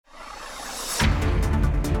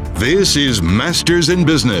This is Masters in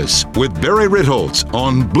Business with Barry Ritholtz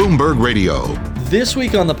on Bloomberg Radio. This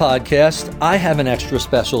week on the podcast, I have an extra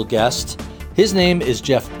special guest. His name is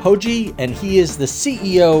Jeff Poggi, and he is the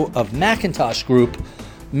CEO of Macintosh Group,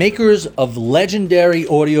 makers of legendary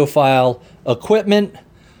audiophile equipment.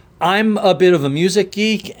 I'm a bit of a music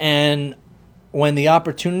geek, and when the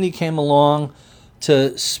opportunity came along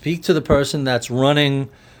to speak to the person that's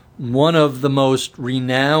running one of the most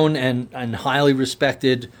renowned and highly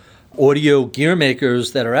respected audio gear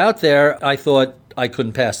makers that are out there, I thought I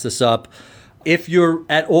couldn't pass this up. If you're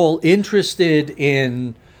at all interested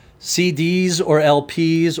in CDs or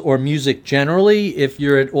LPs or music generally, if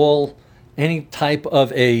you're at all any type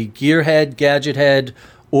of a gearhead, gadget head,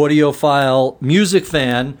 audiophile, music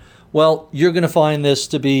fan, well, you're going to find this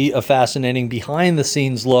to be a fascinating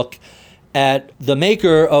behind-the-scenes look at the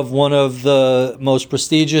maker of one of the most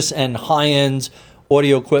prestigious and high-end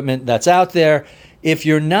audio equipment that's out there. If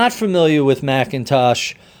you're not familiar with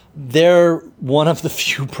Macintosh, they're one of the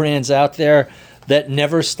few brands out there that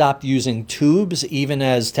never stopped using tubes, even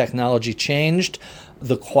as technology changed.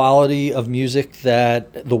 The quality of music, the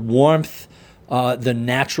warmth, the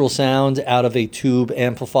natural sound out of a tube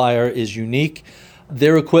amplifier is unique.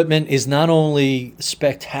 Their equipment is not only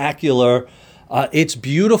spectacular, it's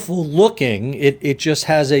beautiful looking. It just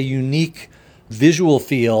has a unique visual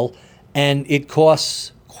feel, and it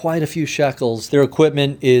costs quite a few shekels. Their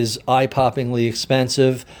equipment is eye-poppingly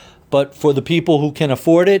expensive, but for the people who can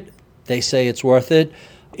afford it, they say it's worth it.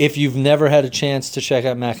 If you've never had a chance to check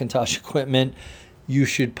out Macintosh equipment, you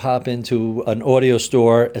should pop into an audio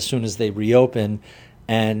store as soon as they reopen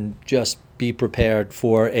and just be prepared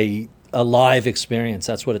for a live experience.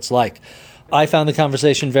 That's what it's like. I found the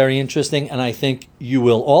conversation very interesting, and I think you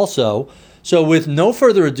will also. So with no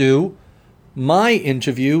further ado, my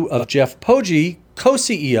interview of Jeff Poggi,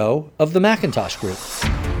 co-CEO of the Macintosh Group.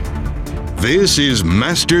 This is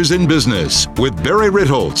Masters in Business with Barry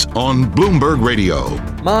Ritholtz on Bloomberg Radio.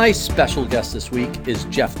 My special guest this week is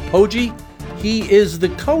Jeff Poggi. He is the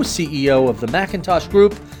co-CEO of the Macintosh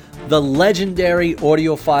Group, the legendary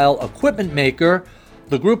audiophile equipment maker.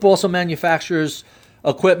 The group also manufactures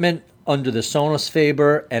equipment under the Sonos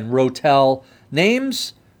Faber and Rotel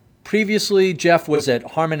names. Previously, Jeff was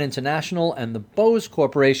at Harman International and the Bose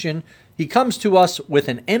Corporation. He comes to us with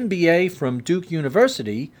an MBA from Duke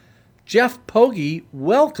University. Jeff Poggi,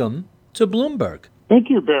 welcome to Bloomberg.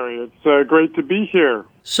 Thank you, Barry. It's great to be here.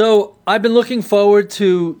 So I've been looking forward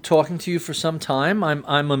to talking to you for some time.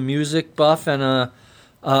 I'm a music buff and a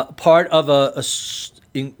part of a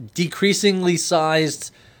decreasingly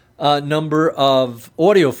sized number of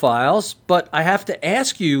audiophiles, but I have to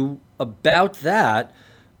ask you about that.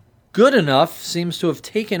 Good Enough seems to have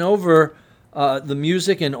taken over the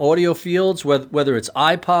music and audio fields, whether it's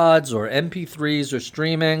iPods or MP3s or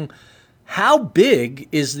streaming. How big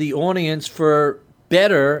is the audience for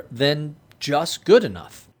Better Than Just Good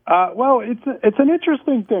Enough? Well, it's an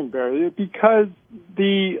interesting thing, Barry, because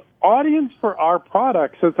the audience for our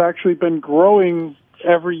products has actually been growing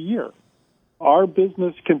every year. Our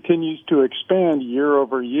business continues to expand year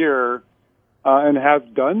over year and has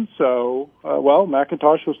done so.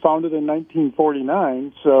 Macintosh was founded in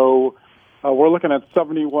 1949, so we're looking at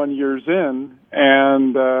 71 years in,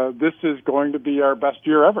 and this is going to be our best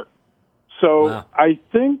year ever. So wow. I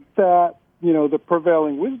think that, the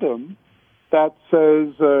prevailing wisdom that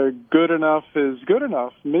says good enough is good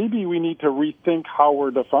enough, maybe we need to rethink how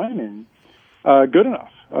we're defining good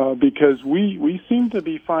enough. Because we seem to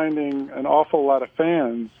be finding an awful lot of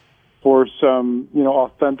fans for some,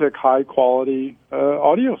 authentic, high-quality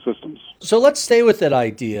audio systems. So let's stay with that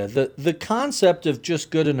idea. The concept of just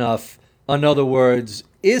good enough, in other words,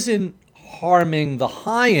 isn't harming the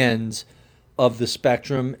high end of the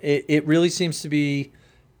spectrum. It really seems to be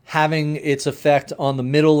having its effect on the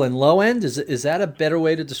middle and low end. Is that a better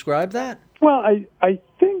way to describe that? Well, I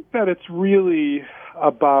think that it's really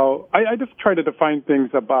about, I just try to define things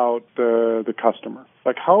about the customer.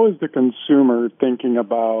 Like, how is the consumer thinking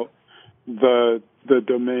about the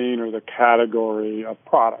domain or the category of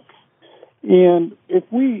products? And if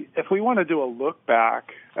we want to do a look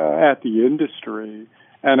back at the industry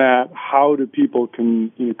and at how do people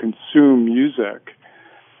consume music,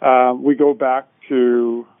 we go back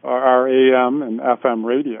to our AM and FM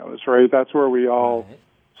radios, right? That's where we all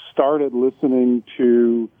started listening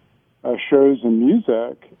to shows and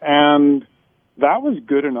music, and that was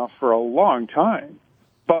good enough for a long time.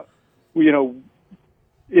 But,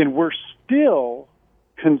 and we're still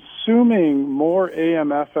consuming more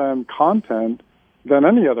AM/FM content than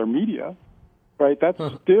any other media, right? That's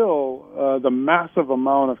still the massive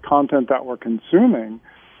amount of content that we're consuming.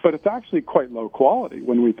 but it's actually quite low quality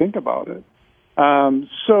when we think about it.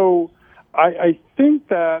 So I think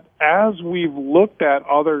that as we've looked at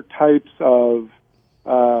other types of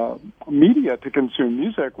media to consume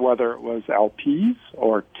music, whether it was LPs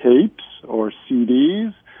or tapes or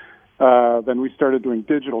CDs, then we started doing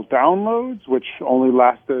digital downloads, which only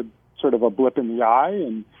lasted sort of a blip in the eye,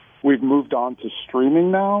 and we've moved on to streaming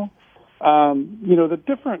now. The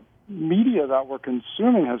different media that we're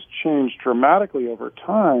consuming has changed dramatically over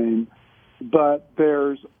time, but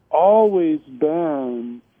there's always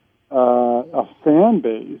been a fan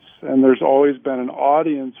base, and there's always been an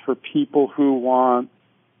audience for people who want,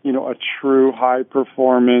 a true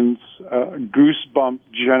high-performance,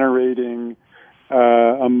 goosebump-generating,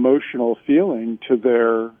 emotional feeling to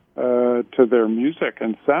their music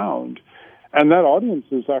and sound. And that audience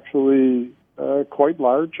is actually quite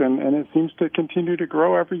large, and it seems to continue to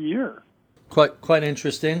grow every year. Quite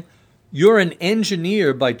interesting. You're an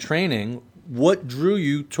engineer by training. What drew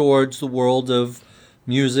you towards the world of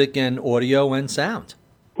music and audio and sound?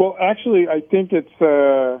 Well, actually, I think it's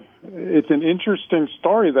an interesting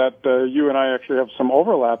story that you and I actually have some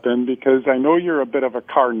overlap in, because I know you're a bit of a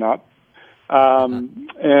car nut. And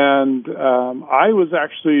I was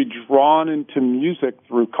actually drawn into music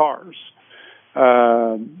through cars.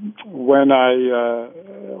 When I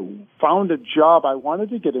found a job, I wanted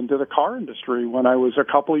to get into the car industry when I was a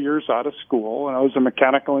couple of years out of school, and I was a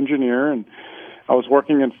mechanical engineer, and I was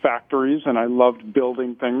working in factories, and I loved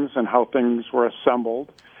building things and how things were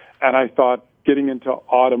assembled. And I thought getting into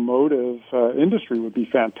automotive industry would be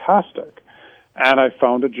fantastic. And I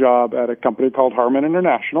found a job at a company called Harman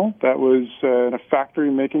International that was in a factory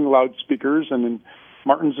making loudspeakers in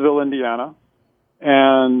Martinsville, Indiana,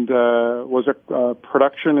 and was a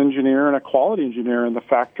production engineer and a quality engineer in the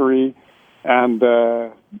factory, and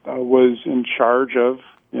was in charge of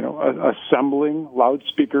assembling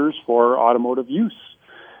loudspeakers for automotive use.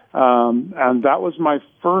 And that was my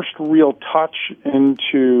first real touch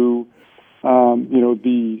into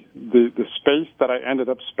the space that I ended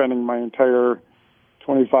up spending my entire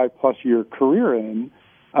 25-plus year career in.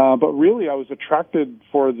 But really, I was attracted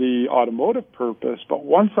for the automotive purpose. But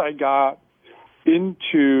once I got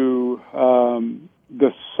into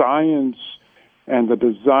the science and the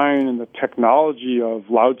design and the technology of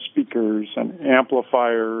loudspeakers and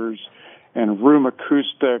amplifiers and room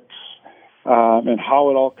acoustics, and how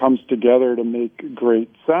it all comes together to make great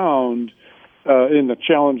sound in the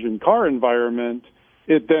challenging car environment,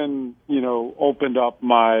 it then, opened up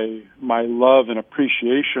my love and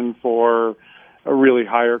appreciation for a really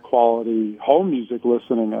higher quality home music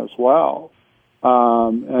listening as well.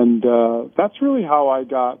 And that's really how I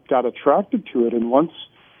got attracted to it. And once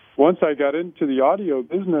I got into the audio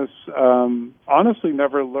business, honestly,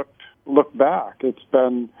 never looked back. It's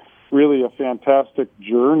been really a fantastic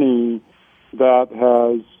journey that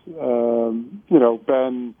has,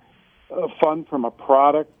 been fun from a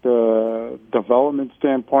product development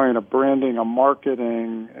standpoint, a branding, a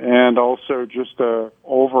marketing, and also just a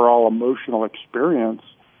overall emotional experience.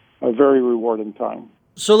 A very rewarding time.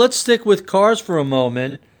 So let's stick with cars for a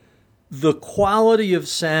moment. The quality of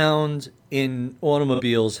sound in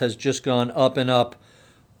automobiles has just gone up and up.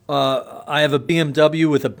 I have a BMW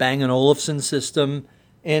with a Bang & Olufsen system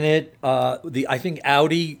in it. I think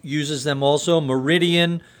Audi uses them also.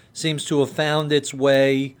 Meridian seems to have found its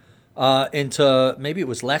way into, maybe it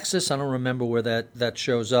was Lexus. I don't remember where that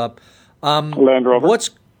shows up. Land Rover.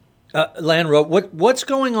 Land Rover? What's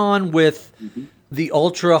going on with the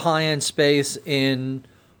ultra high end space in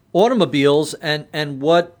automobiles, and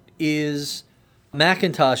what is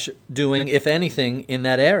Macintosh doing, if anything, in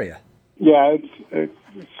that area? Yeah,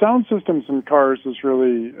 sound systems in cars is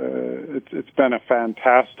really it's been a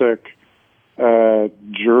fantastic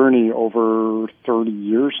journey over 30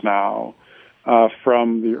 years now.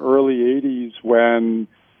 From the early 80s when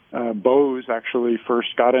Bose actually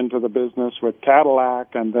first got into the business with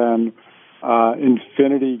Cadillac, and then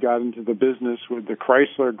Infiniti got into the business with the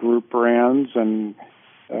Chrysler Group brands, and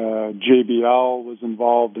JBL was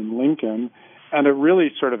involved in Lincoln, and it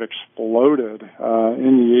really sort of exploded in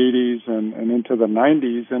the 80s and into the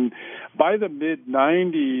 90s. And by the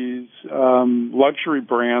mid-90s, luxury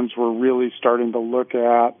brands were really starting to look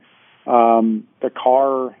at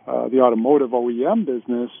the automotive OEM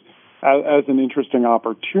business as an interesting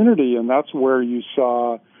opportunity, and that's where you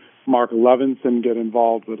saw Mark Levinson get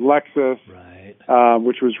involved with Lexus, right.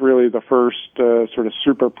 Which was really the first sort of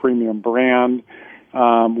super premium brand,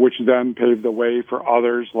 which then paved the way for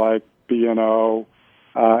others like B&O,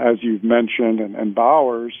 as you've mentioned, and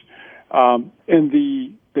Bowers. And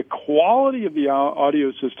the quality of the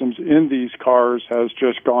audio systems in these cars has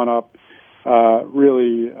just gone up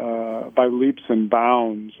really by leaps and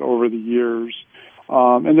bounds over the years.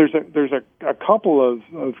 And there's a couple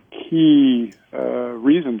of key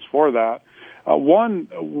reasons for that. One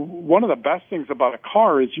of the best things about a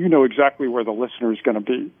car is you know exactly where the listener is going to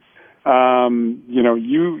be.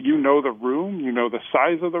 You know the room, you know the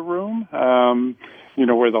size of the room, you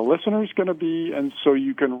know where the listener is going to be, and so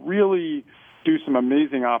you can really do some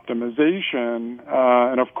amazing optimization.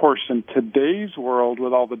 And of course, in today's world,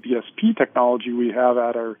 with all the DSP technology we have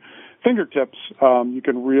at our fingertips, you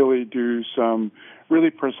can really do some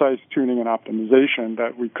really precise tuning and optimization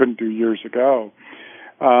that we couldn't do years ago.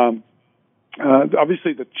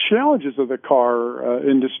 Obviously, the challenges of the car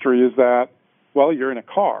industry is that, well, you're in a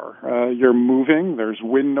car. You're moving. There's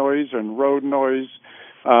wind noise and road noise.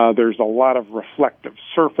 There's a lot of reflective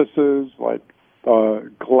surfaces like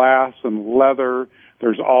glass and leather.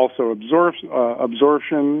 There's also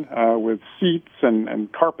absorption with seats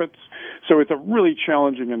and carpets. So it's a really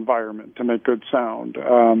challenging environment to make good sound.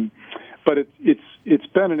 But it's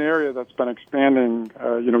been an area that's been expanding,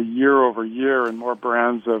 year over year, and more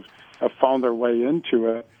brands have found their way into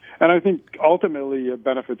it. And I think ultimately it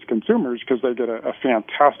benefits consumers because they get a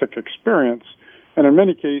fantastic experience. And in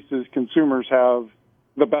many cases, consumers have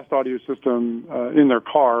the best audio system in their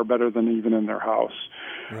car, better than even in their house.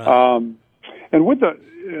 Right. And with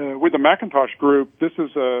the Macintosh Group, this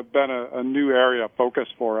has been a new area of focus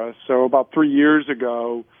for us. So about 3 years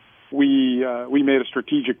ago, we made a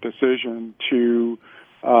strategic decision to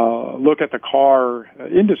look at the car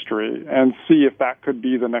industry and see if that could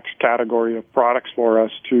be the next category of products for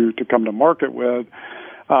us to come to market with.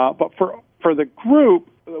 But for the group,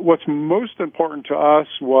 what's most important to us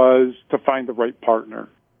was to find the right partner.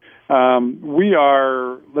 We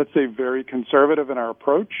are, let's say, very conservative in our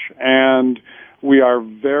approach, and we are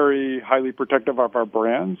very highly protective of our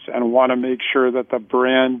brands and want to make sure that the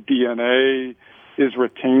brand DNA is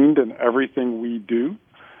retained in everything we do.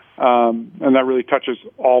 And that really touches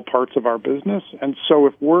all parts of our business. And so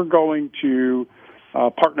if we're going to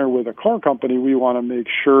partner with a car company, we want to make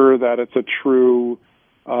sure that it's a true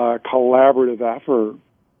collaborative effort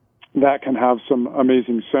that can have some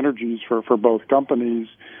amazing synergies for both companies.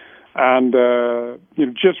 And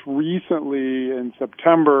just recently in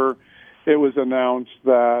September, it was announced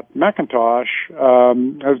that Macintosh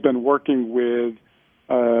has been working with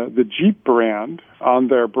the Jeep brand on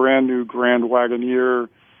their brand new Grand Wagoneer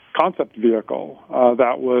concept vehicle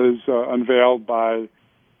that was unveiled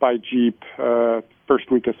by Jeep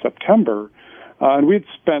first week of September. And we had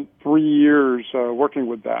spent 3 years working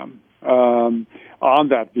with them on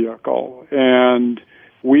that vehicle. And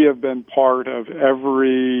we have been part of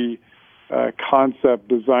every concept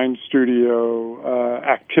design studio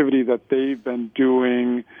activity that they've been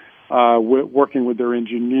doing, working with their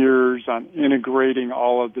engineers on integrating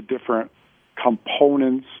all of the different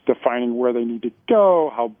components, defining where they need to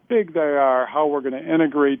go, how big they are, how we're going to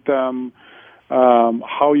integrate them,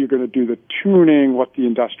 how you're going to do the tuning, what the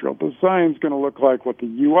industrial design is going to look like, what the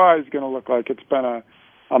UI is going to look like. It's been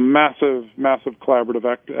a massive, massive collaborative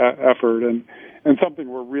effort and something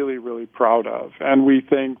we're really, really proud of. And we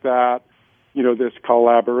think that, this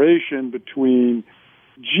collaboration between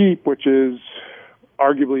Jeep, which is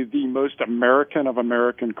arguably the most American of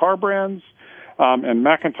American car brands, and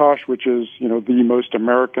Macintosh, which is, the most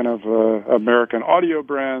American of American audio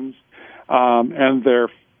brands, and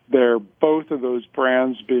they're both of those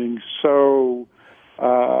brands being so,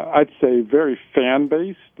 I'd say, very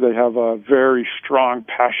fan-based. They have a very strong,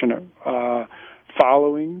 passionate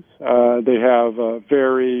followings. They have a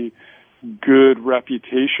very good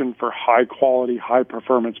reputation for high-quality,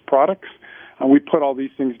 high-performance products. And we put all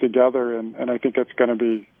these things together, and I think it's going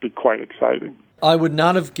to be quite exciting. I would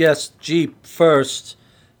not have guessed Jeep first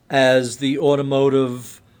as the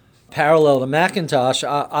automotive parallel to Macintosh.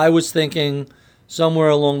 I was thinking somewhere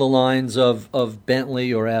along the lines of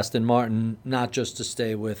Bentley or Aston Martin, not just to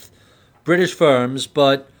stay with British firms,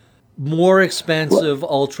 but more expensive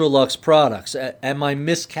ultra-luxe products. Am I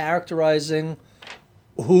mischaracterizing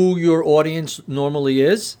who your audience normally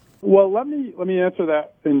is? Well, let me answer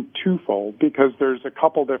that in twofold, because there's a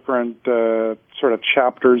couple different sort of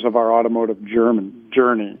chapters of our automotive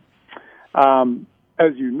journey.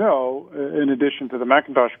 As you know, in addition to the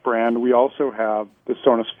Macintosh brand, we also have the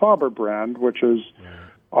Sonus Faber brand, which is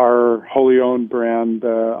our wholly owned brand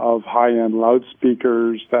of high-end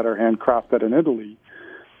loudspeakers that are handcrafted in Italy.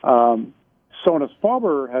 Sonus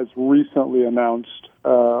Faber has recently announced,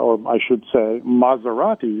 or I should say,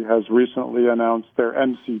 Maserati has recently announced their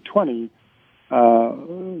MC20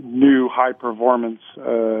 new high-performance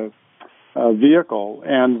vehicle,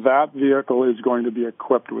 and that vehicle is going to be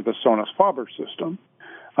equipped with a Sonus Faber system.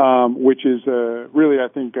 which is really, I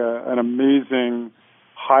think, an amazing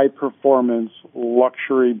high-performance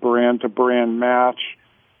luxury brand-to-brand match,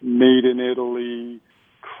 made in Italy,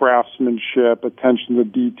 craftsmanship, attention to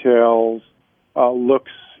details,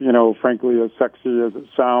 looks, frankly, as sexy as it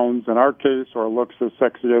sounds in our case, or looks as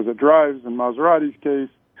sexy as it drives in Maserati's case.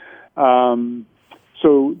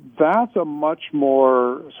 So that's a much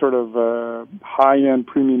more sort of high-end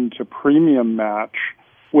premium to premium match,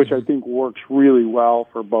 which I think works really well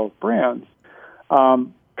for both brands.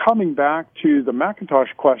 Coming back to the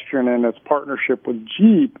Macintosh question and its partnership with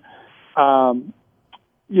Jeep,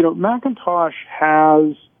 Macintosh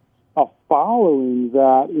has a following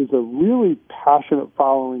that is a really passionate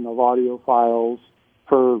following of audiophiles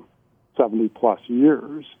for 70-plus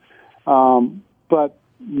years. But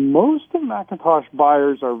most of Macintosh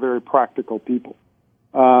buyers are very practical people.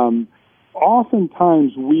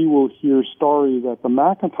 Oftentimes we will hear stories that the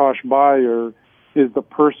Macintosh buyer is the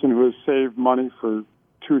person who has saved money for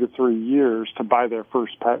 2 to 3 years to buy their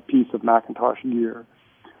first piece of Macintosh gear.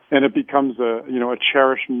 And it becomes a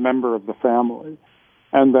cherished member of the family.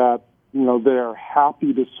 And that, they are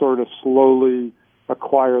happy to sort of slowly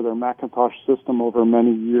acquire their Macintosh system over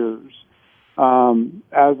many years.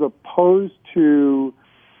 As opposed to,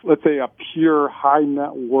 let's say, a pure high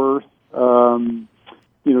net worth,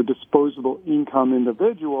 disposable income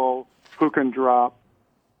individual who can drop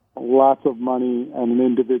lots of money on an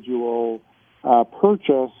individual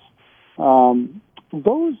purchase.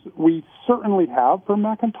 Those we certainly have for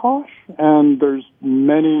Macintosh, and there's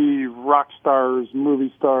many rock stars,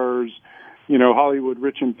 movie stars, Hollywood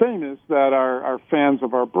rich and famous that are fans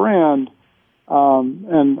of our brand.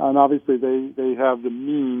 And obviously they have the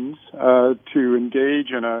means to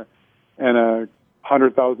engage in a $100,000,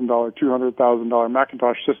 $200,000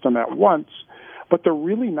 Macintosh system at once, but they're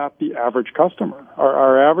really not the average customer.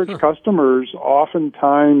 Our average customers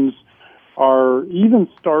oftentimes are even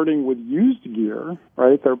starting with used gear,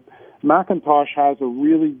 right? Their Macintosh has a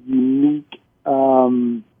really unique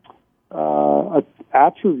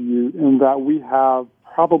attribute in that we have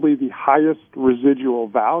probably the highest residual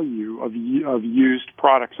value of used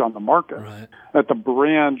products on the market. Right. That the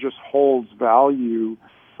brand just holds value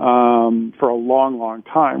for a long, long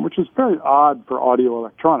time, which is very odd for audio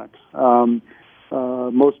electronics.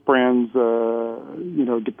 Most brands,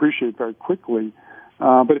 depreciate very quickly.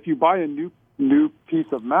 But if you buy a new piece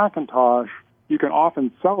of Macintosh, you can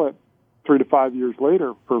often sell it 3 to 5 years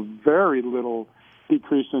later for very little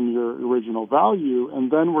decrease in your original value. And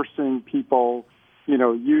then we're seeing people,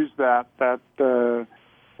 use that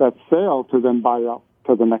sale to then buy up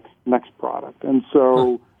to the next product. And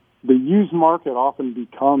so the used market often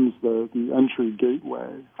becomes the entry gateway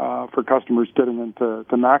for customers getting into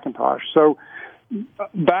Macintosh. So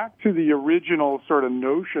back to the original sort of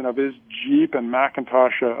notion of is Jeep and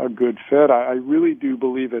Macintosh a good fit, I really do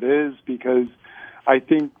believe it is, because I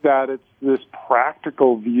think that it's this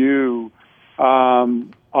practical view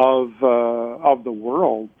of the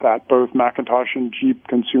world that both Macintosh and Jeep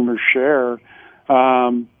consumers share,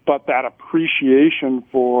 but that appreciation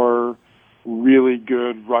for really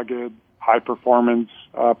good, rugged, high-performance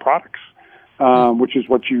products, which is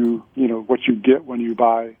what you get when you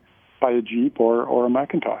buy a Jeep or a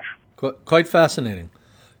Macintosh. Quite fascinating.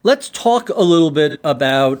 Let's talk a little bit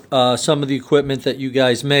about some of the equipment that you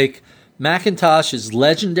guys make. Macintosh is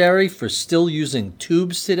legendary for still using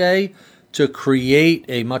tubes today to create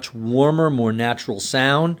a much warmer, more natural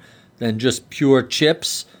sound than just pure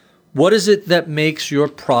chips. What is it that makes your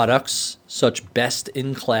products such best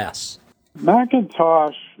in class?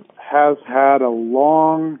 Macintosh has had a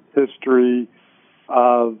long history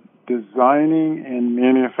of designing and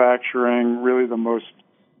manufacturing really the most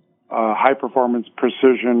high-performance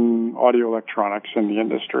precision audio electronics in the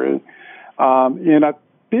industry. And a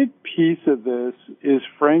big piece of this is,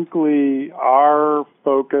 frankly, our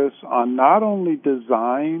focus on not only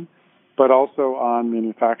design, but also on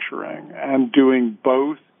manufacturing, and doing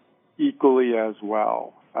both equally as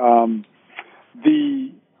well.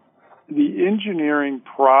 The engineering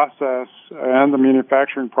process and the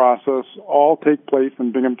manufacturing process all take place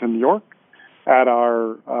in Binghamton, New York, at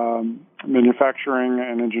our manufacturing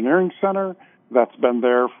and engineering center that's been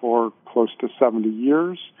there for close to 70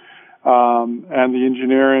 years. And the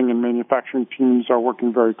engineering and manufacturing teams are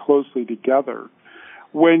working very closely together.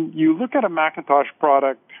 When you look at a Macintosh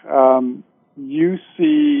product, you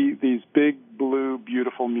see these big, blue,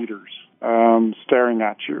 beautiful meters staring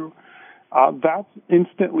at you. That's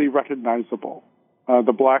instantly recognizable.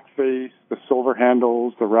 The black face, the silver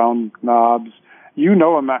handles, the round knobs. You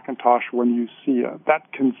know a Macintosh when you see it.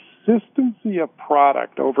 That consistency of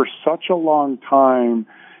product over such a long time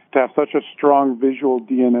to have such a strong visual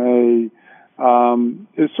DNA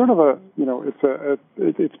is sort of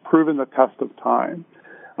it's proven the test of time.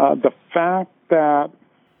 The fact that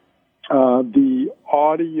the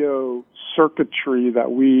audio circuitry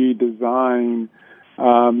that we design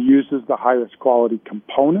uses the highest quality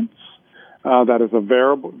components that is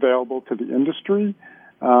available to the industry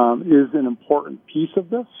is an important piece of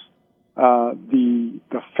this.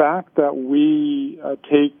 The fact that we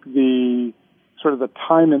take the sort of the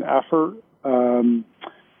time and effort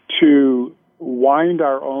to wind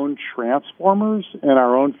our own transformers in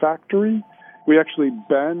our own factory. We actually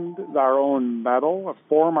bend our own metal,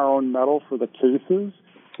 form our own metal for the cases.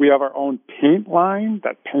 We have our own paint line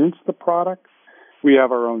that paints the products. We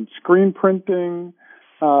have our own screen printing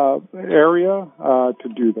area to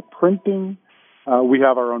do the printing. We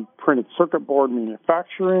have our own printed circuit board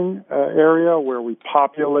manufacturing area where we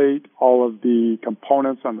populate all of the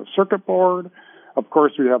components on the circuit board. Of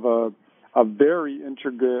course, we have a very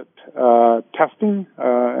intricate testing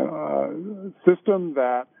system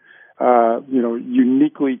that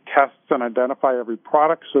uniquely tests and identify every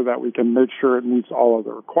product so that we can make sure it meets all of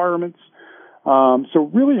the requirements. So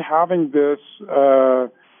really having this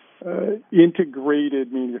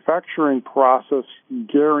integrated manufacturing process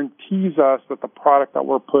guarantees us that the product that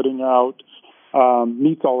we're putting out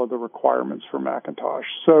meets all of the requirements for Macintosh.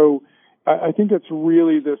 So I think it's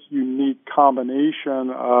really this unique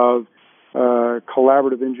combination of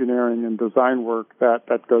collaborative engineering and design work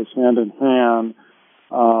that goes hand in hand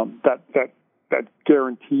that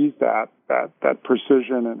guarantees that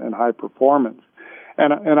precision and high performance.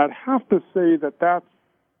 And I'd have to say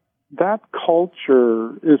that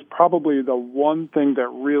culture is probably the one thing that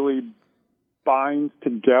really binds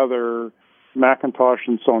together Macintosh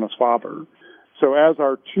and Sonus Faber. So as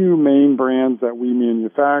our two main brands that we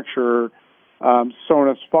manufacture,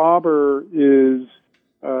 Sonus Faber is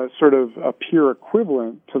sort of a peer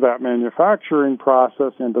equivalent to that manufacturing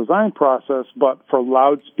process and design process, but for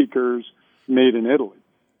loudspeakers made in Italy.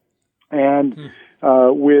 And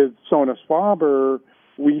with Sonus Faber,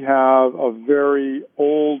 we have a very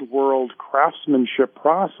old world craftsmanship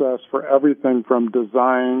process for everything from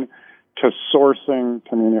design to sourcing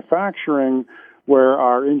to manufacturing, where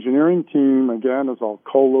our engineering team, again, is all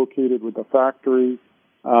co-located with the factory.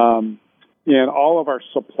 And all of our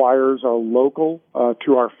suppliers are local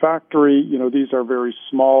to our factory. These are very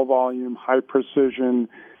small volume, high precision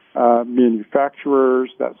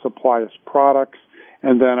manufacturers that supply us products.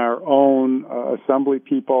 And then our own assembly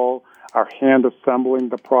people are hand assembling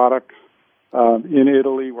the products. In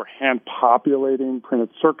Italy, we're hand populating printed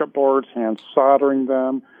circuit boards, hand soldering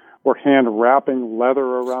them. We're hand wrapping leather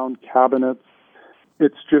around cabinets.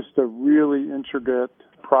 It's just a really intricate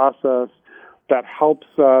process that helps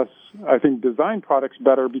us, I think, design products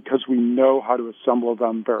better because we know how to assemble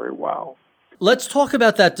them very well. Let's talk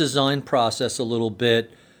about that design process a little bit.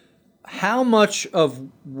 How much of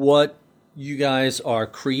what you guys are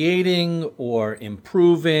creating or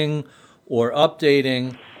improving or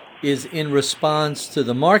updating is in response to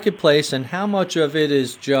the marketplace, and how much of it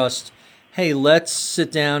is just, hey, let's sit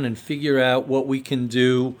down and figure out what we can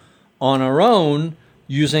do on our own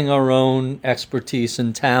using our own expertise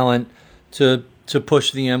and talent to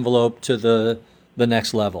push the envelope to the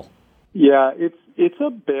next level? Yeah, it's a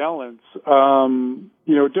balance.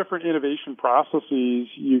 Different innovation processes.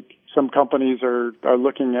 Some companies are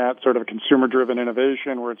looking at sort of consumer-driven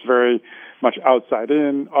innovation where it's very much outside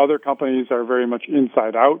in. Other companies are very much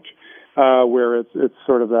inside out, where it's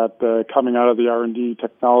sort of that coming out of the R&D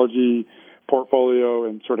technology portfolio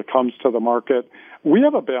and sort of comes to the market. We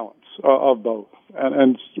have a balance of both,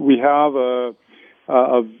 and we have a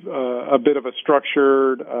bit of a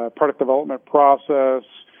structured product development process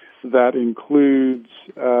that includes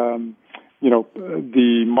the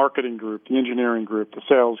marketing group, the engineering group, the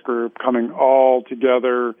sales group coming all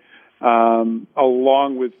together,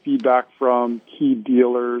 along with feedback from key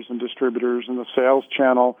dealers and distributors in the sales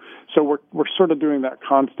channel. So we're sort of doing that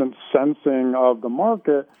constant sensing of the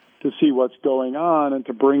market to see what's going on and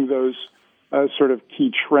to bring those sort of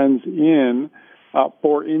key trends in.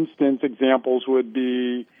 For instance, examples would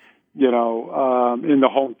be, in the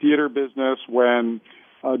home theater business when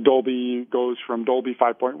Dolby goes from Dolby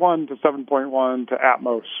 5.1 to 7.1 to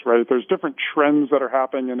Atmos, right? There's different trends that are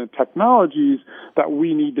happening in the technologies that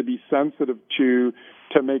we need to be sensitive to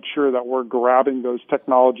make sure that we're grabbing those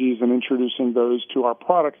technologies and introducing those to our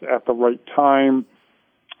products at the right time.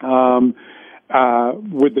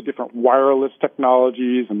 With the different wireless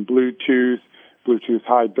technologies and Bluetooth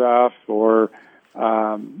high def, or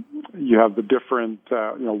you have the different,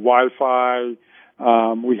 Wi-Fi.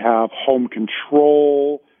 We have home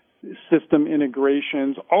control system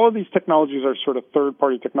integrations. All of these technologies are sort of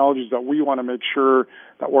third-party technologies that we want to make sure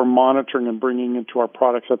that we're monitoring and bringing into our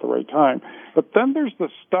products at the right time. But then there's the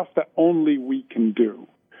stuff that only we can do.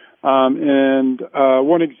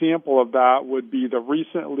 One example of that would be the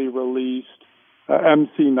recently released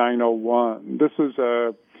MC901. This is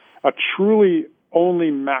a truly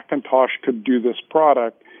only Macintosh could do this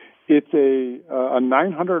product. It's a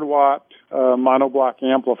 900-watt monoblock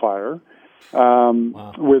amplifier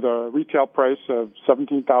with a retail price of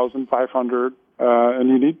 $17,500, and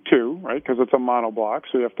you need two, right? Because it's a monoblock,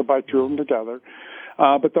 so you have to buy two of them together.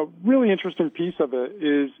 But the really interesting piece of it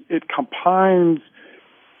is it combines.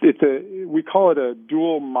 We call it a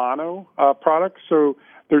dual mono product. So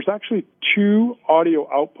there's actually two audio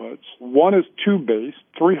outputs. One is tube-based,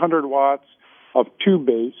 300 watts of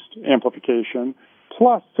tube-based amplification,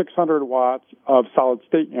 plus 600 watts of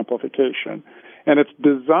solid-state amplification. And it's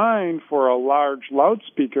designed for a large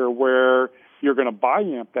loudspeaker where you're going to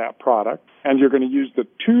bi-amp that product, and you're going to use the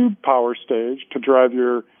tube power stage to drive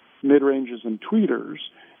your mid-ranges and tweeters,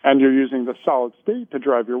 and you're using the solid-state to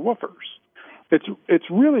drive your woofers. It's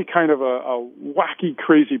really kind of a wacky,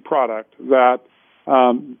 crazy product that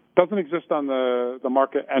doesn't exist on the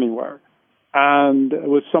market anywhere. And it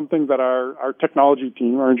was something that our technology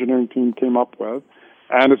team, our engineering team came up with.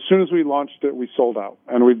 And as soon as we launched it, we sold out.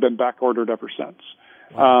 And we've been back ordered ever since.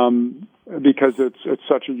 Wow. Because it's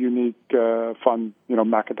such a unique, fun,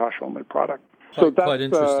 Macintosh-only product. So that's quite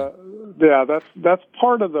interesting. That's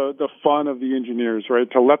part of the fun of the engineers, right?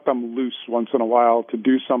 To let them loose once in a while to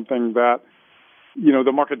do something that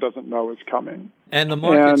the market doesn't know is coming. And the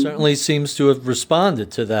market certainly seems to have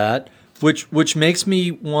responded to that, which makes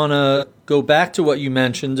me want to go back to what you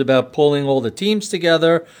mentioned about pulling all the teams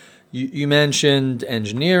together. You mentioned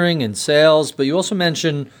engineering and sales, but you also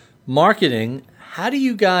mentioned marketing. How do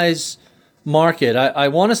you guys market? I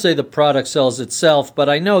want to say the product sells itself, but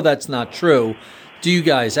I know that's not true. Do you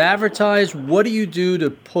guys advertise? What do you do to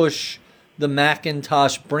push the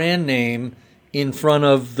Macintosh brand name in front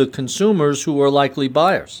of the consumers who are likely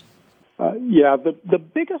buyers? The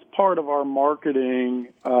biggest part of our marketing,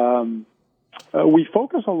 we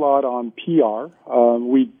focus a lot on PR.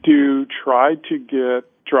 We do try to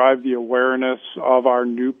drive the awareness of our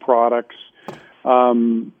new products,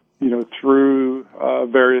 through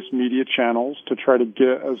various media channels to try to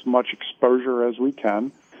get as much exposure as we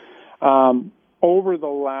can. Over the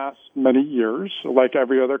last many years, like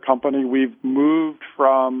every other company, we've moved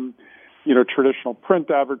from traditional print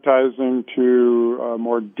advertising to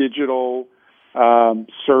more digital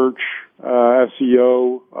search,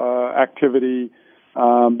 SEO activity,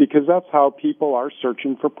 because that's how people are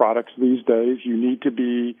searching for products these days. You need to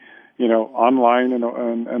be, online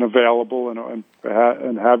and available and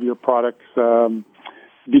have your products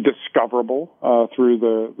be discoverable through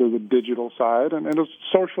the digital side, and it's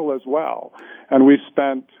social as well. And we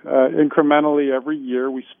spent incrementally every year,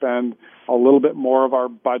 we spend a little bit more of our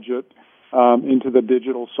budget into the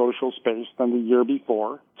digital social space than the year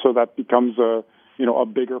before. So that becomes a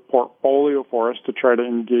bigger portfolio for us to try to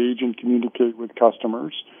engage and communicate with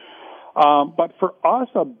customers. But for us,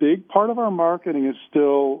 a big part of our marketing is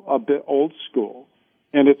still a bit old school.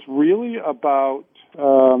 And it's really about,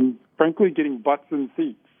 frankly, getting butts in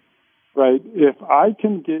seats, right? If I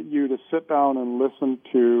can get you to sit down and listen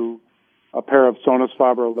to a pair of Sonos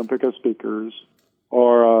Faber Olympica speakers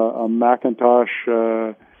or a Macintosh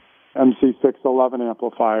MC611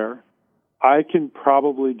 amplifier, I can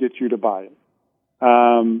probably get you to buy it.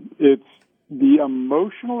 It's the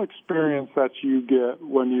emotional experience that you get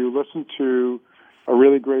when you listen to a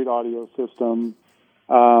really great audio system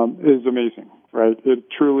is amazing, right? It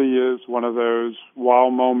truly is one of those wow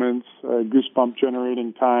moments, goosebump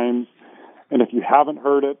generating times. And if you haven't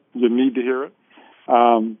heard it, you need to hear it.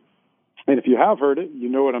 And if you have heard it, you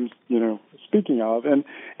know what I'm, speaking of. And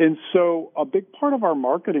so a big part of our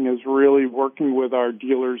marketing is really working with our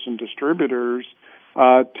dealers and distributors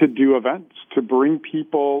to do events, to bring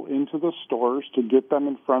people into the stores, to get them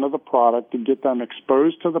in front of the product, to get them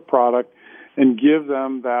exposed to the product, and give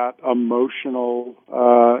them that emotional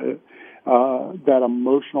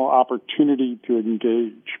opportunity to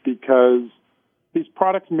engage. Because these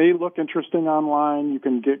products may look interesting online. You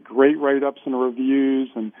can get great write-ups and reviews,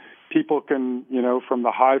 and people can, from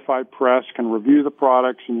the hi-fi press can review the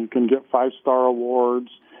products, and you can get 5-star awards.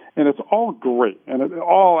 And it's all great, and it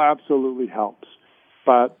all absolutely helps.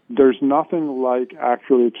 But there's nothing like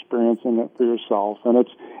actually experiencing it for yourself. And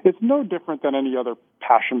it's no different than any other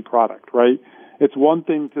passion product, right? It's one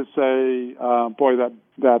thing to say,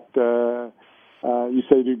 you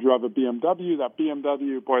say you drive a BMW, that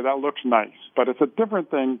BMW, boy, that looks nice. But it's a different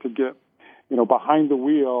thing to get, behind the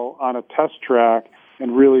wheel on a test track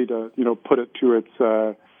and really to, put it to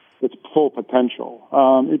its full potential.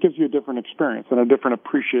 It gives you a different experience and a different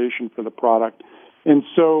appreciation for the product. And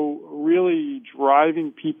so really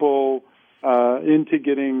driving people into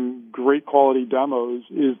getting great quality demos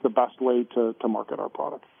is the best way to market our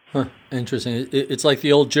product. Huh, interesting. It's like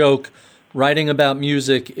the old joke, writing about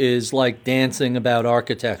music is like dancing about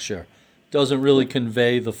architecture. Doesn't really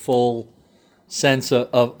convey the full sense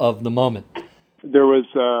of the moment. There was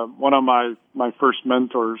one of my first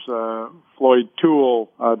mentors, Floyd Toole,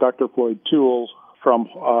 Dr. Floyd Toole,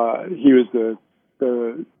 he was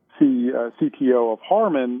the CTO of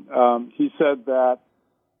Harman. He said that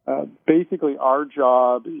basically our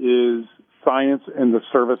job is science in the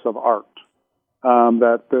service of art.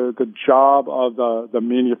 That the job of the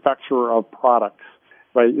manufacturer of products,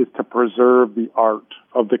 right, is to preserve the art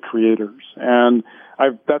of the creators. And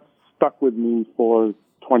that's stuck with me for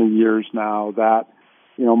 20 years now, that,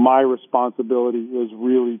 my responsibility is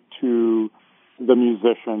really to the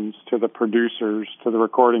musicians, to the producers, to the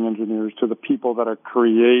recording engineers, to the people that are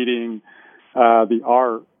creating the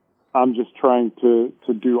art. I'm just trying to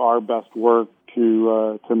do our best work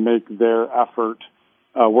to make their effort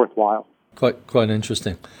worthwhile. Quite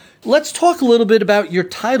interesting. Let's talk a little bit about your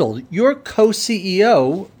title. You're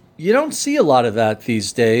co-CEO. You don't see a lot of that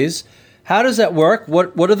these days. How does that work?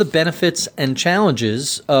 What are the benefits and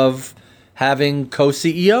challenges of having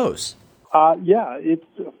co-CEOs? It's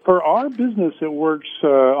for our business. It works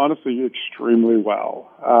honestly extremely well.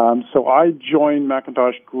 So I joined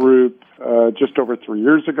Macintosh Group just over 3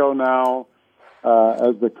 years ago now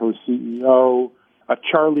as the co-CEO.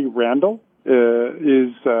 Charlie Randall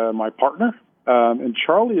is my partner, and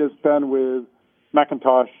Charlie has been with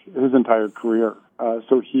Macintosh his entire career.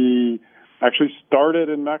 So he actually started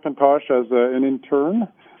in Macintosh as an intern,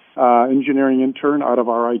 engineering intern out of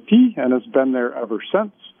RIT, and has been there ever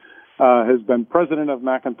since. Has been president of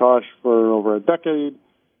Macintosh for over a decade,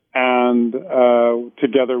 and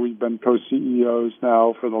together we've been co-CEOs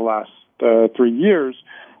now for the last 3 years.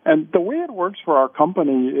 And the way it works for our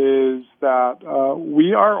company is that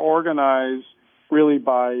we are organized really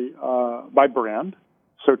by brand.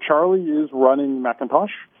 So Charlie is running Macintosh.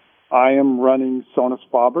 I am running Sonus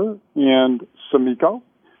Faber and Sumiko.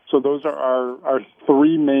 So those are our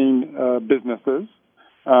three main businesses.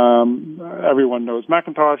 Everyone knows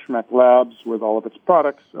Macintosh, Mac Labs with all of its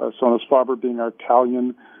products, Sonus Faber being our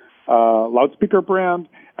Italian loudspeaker brand.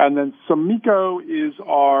 And then Sumiko is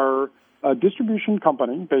our distribution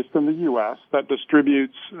company based in the U.S. that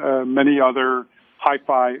distributes many other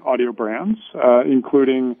hi-fi audio brands,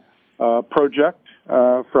 including Project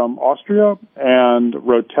from Austria and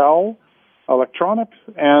Rotel Electronics.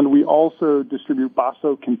 And we also distribute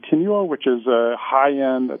Basso Continuo, which is a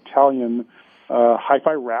high-end Italian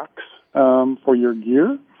hi-fi racks for your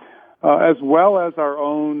gear, as well as our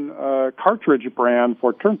own cartridge brand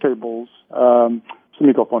for turntables,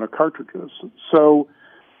 Sumiko Phono cartridges. So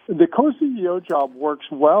the co-CEO job works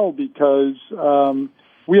well because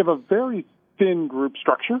we have a very thin group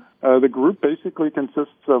structure. The group basically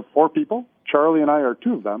consists of 4 people. Charlie and I are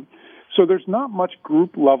 2 of them. So there's not much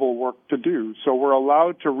group level work to do. So we're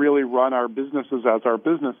allowed to really run our businesses as our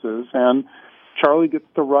businesses. And Charlie gets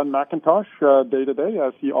to run Macintosh day to day,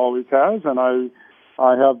 as he always has. And I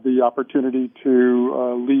have the opportunity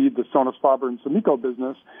to lead the Sonus Faber and Sumiko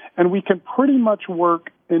business. And we can pretty much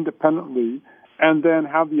work independently and then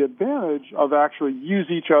have the advantage of actually use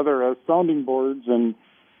each other as sounding boards and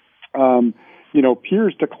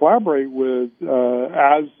peers to collaborate with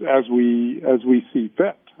as we see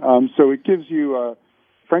fit. So it gives you,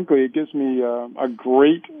 frankly, it gives me a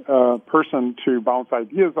great person to bounce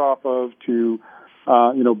ideas off of, to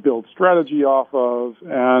build strategy off of,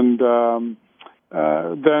 and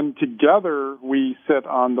then together we sit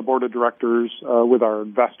on the board of directors with our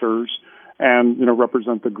investors and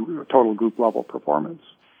represent the total group level performance.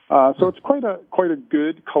 So it's quite a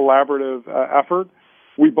good collaborative effort.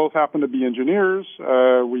 We both happen to be engineers.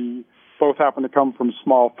 We both happen to come from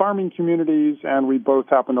small farming communities, and we both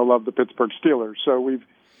happen to love the Pittsburgh Steelers. So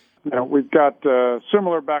we've got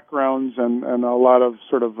similar backgrounds and a lot of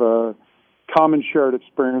sort of common shared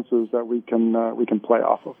experiences that we can play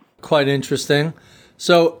off of. Quite interesting.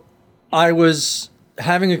 So I was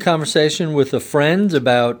having a conversation with a friend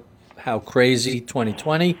about how crazy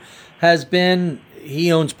 2020 has been.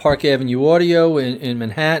 He owns Park Avenue Audio in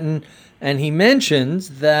Manhattan, and he mentioned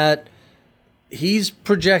that he's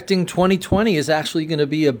projecting 2020 is actually going to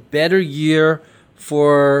be a better year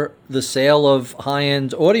for the sale of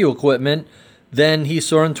high-end audio equipment than he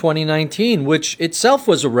saw in 2019, which itself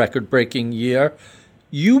was a record-breaking year.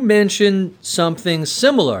 You mentioned something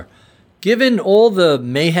similar. Given all the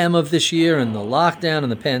mayhem of this year and the lockdown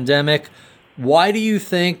and the pandemic, why do you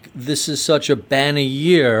think this is such a banner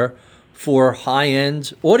year for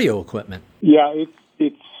high-end audio equipment? Yeah,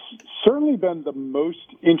 it's certainly been the most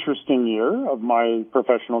interesting year of my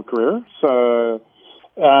professional career. So,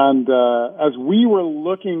 and as we were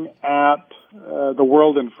looking at the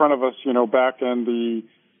world in front of us, back in the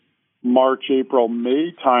March, April,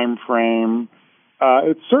 May timeframe,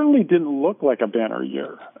 it certainly didn't look like a banner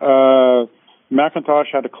year. Macintosh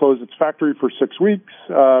had to close its factory for 6 weeks,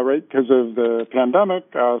 right, because of the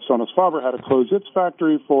pandemic. Sonus Faber had to close its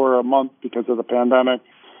factory for a month because of the pandemic.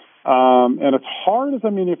 And it's hard as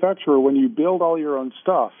a manufacturer when you build all your own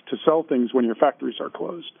stuff to sell things when your factories are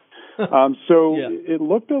closed. So yeah. It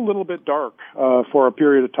looked a little bit dark for a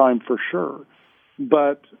period of time for sure.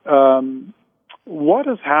 But what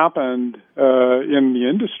has happened in the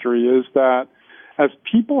industry is that as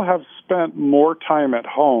people have spent more time at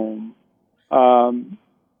home,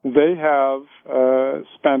 they have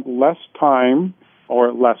spent less time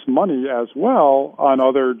or less money as well on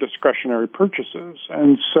other discretionary purchases.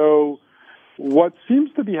 And so what seems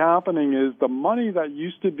to be happening is the money that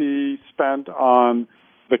used to be spent on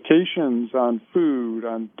vacations, on food,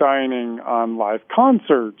 on dining, on live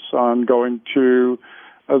concerts, on going to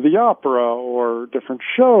the opera or different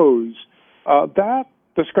shows, that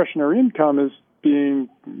discretionary income is being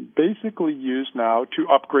basically used now to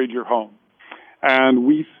upgrade your home. And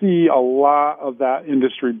we see a lot of that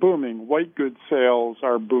industry booming. White goods sales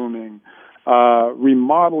are booming.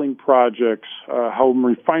 Remodeling projects, home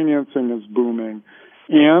refinancing is booming.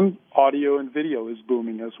 And audio and video is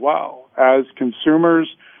booming as well. As consumers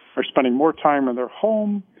are spending more time in their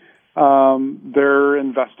home, they're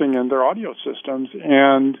investing in their audio systems.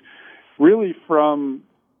 And really from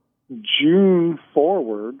June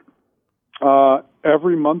forward,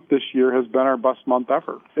 every month this year has been our best month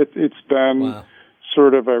ever. It's been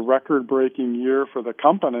sort of a record-breaking year for the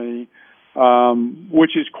company,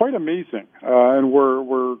 which is quite amazing. And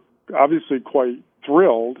we're obviously quite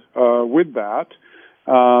thrilled with that,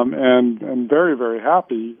 and very, very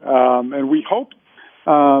happy. And we hope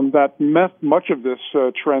that much of this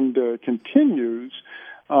trend continues.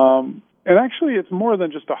 And actually, it's more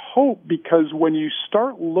than just a hope, because when you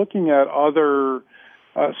start looking at other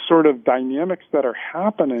sort of dynamics that are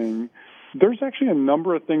happening, there's actually a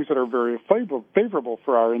number of things that are very favorable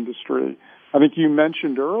for our industry. I think you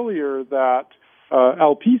mentioned earlier that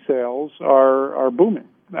LP sales are booming,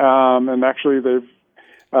 and actually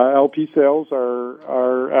LP sales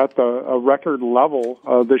are at a record level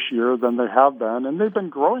this year than they have been, and they've been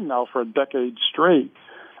growing now for a decade straight.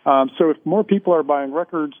 So if more people are buying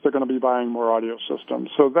records, they're going to be buying more audio systems.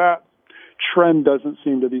 So that trend doesn't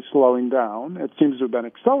seem to be slowing down. It seems to have been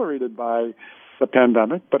accelerated by the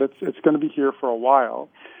pandemic, but it's going to be here for a while.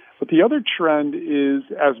 But the other trend is,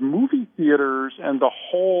 as movie theaters and the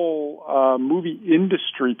whole movie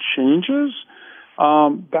industry changes,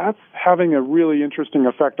 that's having a really interesting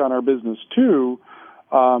effect on our business too.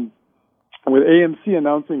 With AMC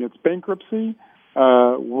announcing its bankruptcy,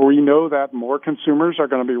 we know that more consumers are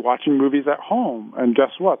going to be watching movies at home. And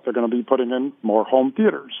guess what? They're going to be putting in more home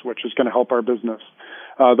theaters, which is going to help our business.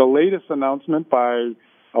 The latest announcement by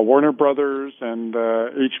Warner Brothers and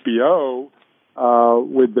HBO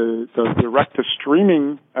with the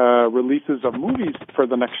direct-to-streaming releases of movies for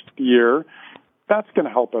the next year, that's going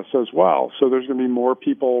to help us as well. So there's going to be more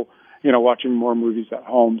people, watching more movies at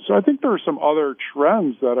home. So I think there are some other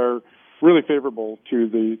trends that are really favorable to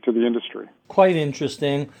the industry. Quite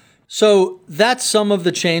interesting. So that's some of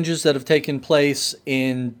the changes that have taken place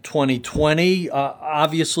in 2020.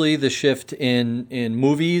 Obviously, the shift in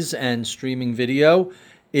movies and streaming video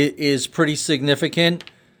is pretty significant.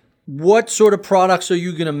 What sort of products are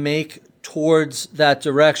you going to make towards that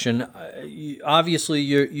direction? Obviously,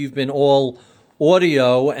 you've been all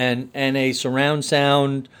audio, and a surround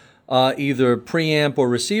sound, either preamp or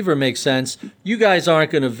receiver makes sense. You guys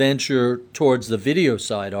aren't going to venture towards the video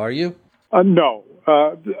side, are you? No.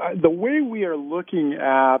 The way we are looking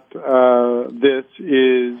at this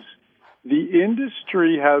is the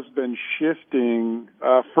industry has been shifting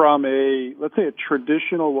from let's say a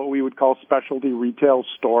traditional, what we would call specialty retail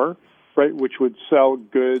store, right, which would sell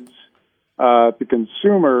goods to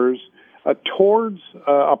consumers, towards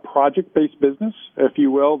a project-based business, if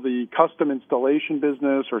you will, the custom installation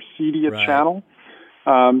business or CDIA channel.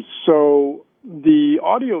 So the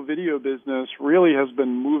audio-video business really has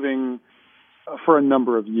been moving for a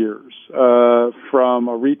number of years, from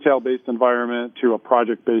a retail-based environment to a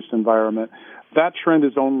project-based environment. That trend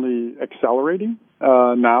is only accelerating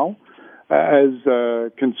now. as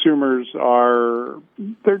consumers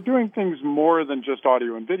they're doing things more than just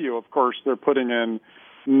audio and video. Of course, they're putting in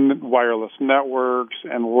wireless networks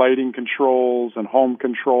and lighting controls and home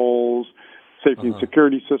controls, safety and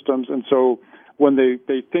security systems. And so when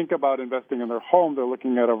they think about investing in their home, they're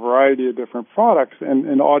looking at a variety of different products,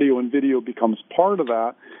 and audio and video becomes part of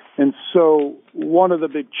that. And so one of the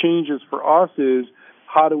big changes for us is,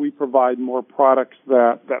 how do we provide more products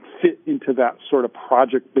that fit into that sort of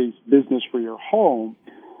project-based business for your home?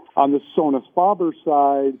 On the Sonus Faber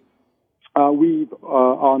side, we've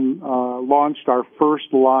launched our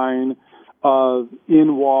first line of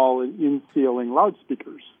in-wall and in-ceiling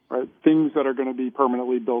loudspeakers, right? Things that are going to be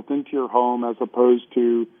permanently built into your home as opposed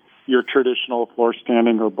to your traditional floor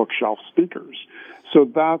standing or bookshelf speakers. So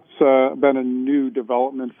that's been a new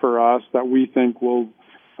development for us that we think will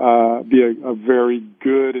be a very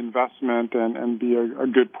good investment and be a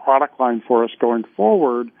good product line for us going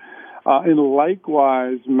forward. And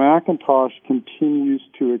likewise, Macintosh continues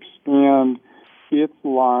to expand its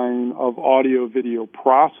line of audio-video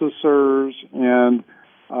processors and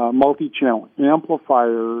multi-channel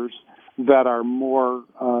amplifiers that are more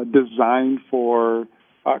designed for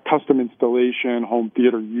custom installation, home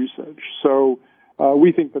theater usage. So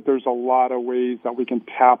we think that there's a lot of ways that we can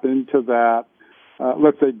tap into that,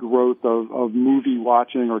 let's say, growth of movie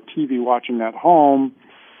watching or TV watching at home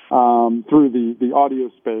through the audio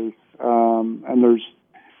space. And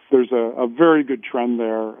there's a very good trend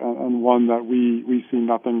there, and one that we see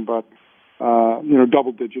nothing but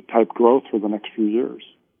double-digit type growth for the next few years.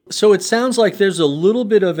 So it sounds like there's a little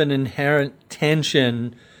bit of an inherent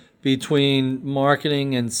tension between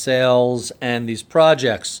marketing and sales and these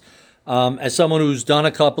projects. As someone who's done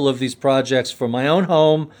a couple of these projects for my own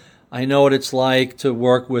home, I know what it's like to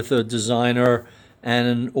work with a designer and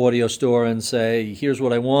an audio store and say, here's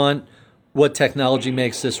what I want, what technology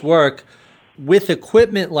makes this work. With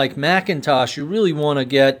equipment like Macintosh, you really want to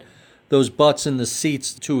get those butts in the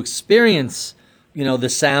seats to experience, the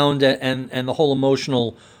sound and the whole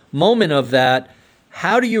emotional moment of that.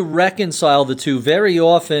 How do you reconcile the two? Very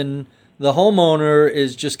often, the homeowner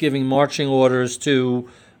is just giving marching orders to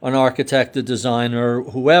an architect, a designer,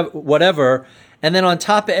 whoever, whatever. And then on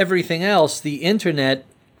top of everything else, the internet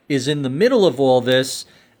is in the middle of all this,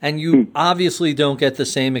 and you obviously don't get the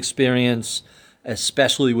same experience,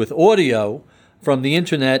 especially with audio, from the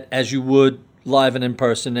internet as you would live and in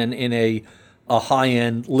person and in a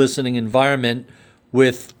high-end listening environment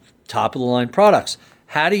with top-of-the-line products.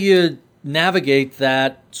 How do you navigate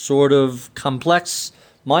that sort of complex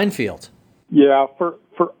minefield? Yeah, for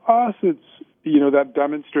us, it's, that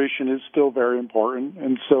demonstration is still very important.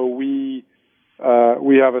 And so we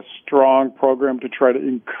have a strong program to try to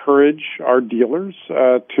encourage our dealers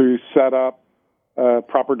to set up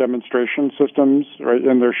proper demonstration systems right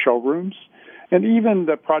in their showrooms. And even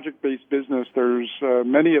the project-based business, there's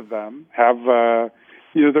many of them have,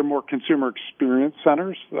 they're more consumer experience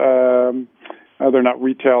centers. They're not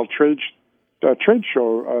retail trade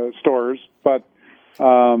show stores, but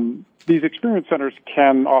these experience centers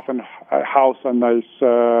can often house a nice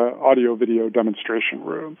audio-video demonstration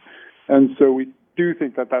room. And so we do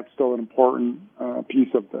think that that's still an important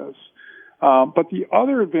piece of this. But the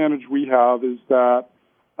other advantage we have is that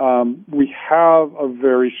we have a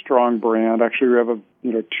very strong brand. Actually,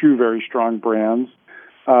 we have two very strong brands,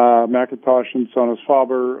 Macintosh and Sonus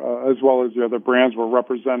Faber, as well as the other brands we're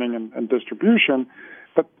representing and distribution.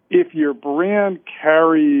 But if your brand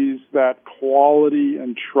carries that quality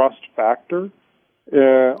and trust factor,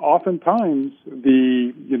 oftentimes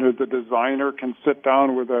the designer can sit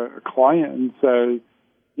down with a client and say,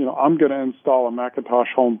 I'm going to install a Macintosh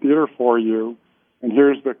home theater for you, and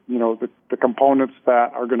here's the components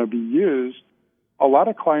that are going to be used. A lot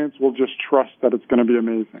of clients will just trust that it's going to be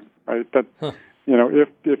amazing, right? That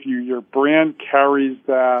if your brand carries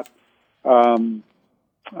that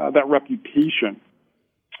that reputation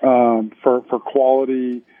for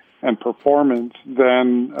quality and performance,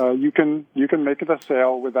 then you can make it a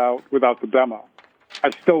sale without the demo. I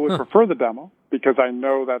still would prefer the demo because I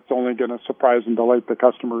know that's only going to surprise and delight the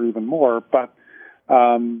customer even more. But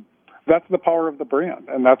that's the power of the brand,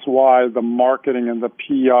 and that's why the marketing and the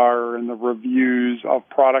PR and the reviews of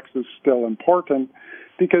products is still important,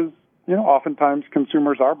 because oftentimes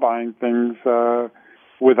consumers are buying things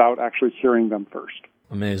without actually hearing them first.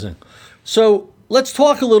 Amazing. So let's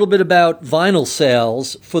talk a little bit about vinyl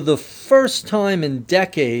sales. For the first time in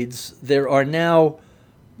decades, there are now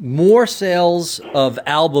more sales of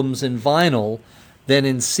albums in vinyl than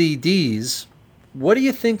in CDs. What do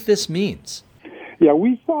you think this means? Yeah,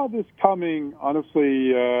 we saw this coming,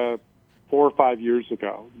 honestly, 4 or 5 years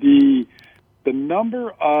ago. The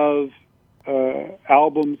number of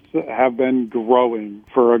albums have been growing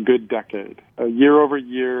for a good decade. Year over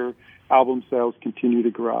year, album sales continue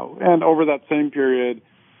to grow. And over that same period,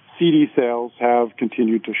 CD sales have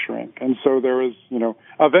continued to shrink. And so there was,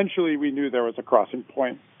 eventually we knew there was a crossing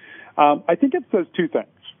point. I think it says two things.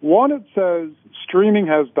 One, it says streaming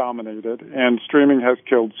has dominated and streaming has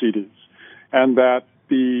killed CDs. And that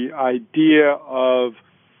the idea of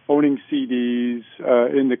owning CDs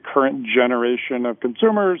in the current generation of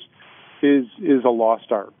consumers is a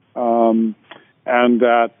lost art. And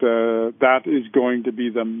that is going to be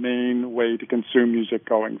the main way to consume music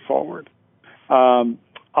going forward. On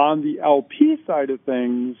the LP side of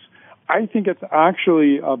things, I think it's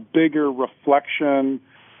actually a bigger reflection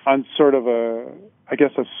on sort of a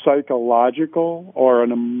psychological or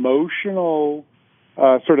an emotional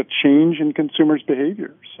sort of change in consumers'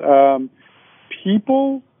 behaviors.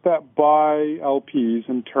 People that buy LPs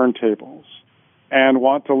and turntables and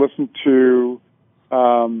want to listen to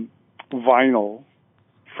vinyl,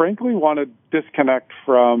 frankly, want to disconnect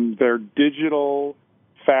from their digital,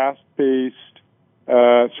 fast-paced,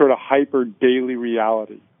 sort of hyper daily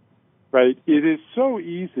reality, right? It is so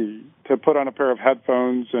easy to put on a pair of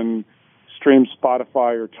headphones and stream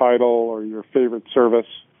Spotify or Tidal or your favorite service.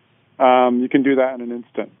 You can do that in an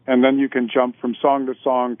instant. And then you can jump from song to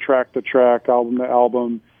song, track to track, album to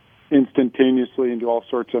album, instantaneously and do all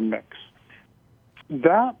sorts of mix.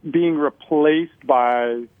 That being replaced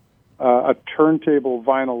by a turntable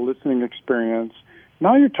vinyl listening experience,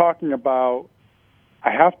 now you're talking about I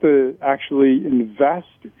have to actually invest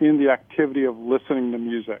in the activity of listening to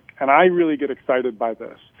music. And I really get excited by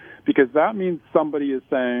this because that means somebody is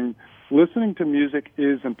saying, listening to music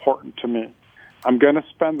is important to me. I'm going to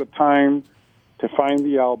spend the time to find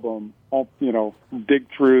the album, dig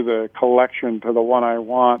through the collection to the one I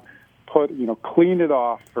want, clean it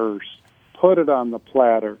off first, put it on the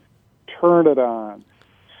platter, turn it on,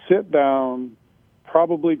 sit down,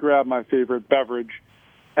 probably grab my favorite beverage,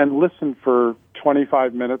 and listen for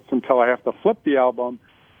 25 minutes until I have to flip the album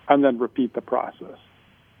and then repeat the process.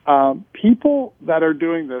 People that are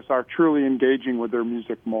doing this are truly engaging with their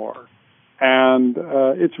music more. And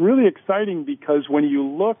it's really exciting because when you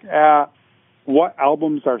look at what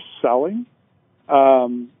albums are selling,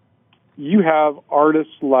 you have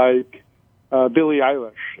artists like Billie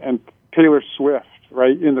Eilish and Taylor Swift,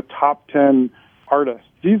 right, in the top 10 artists.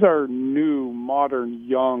 These are new, modern,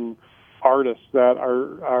 young artists that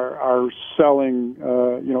are selling,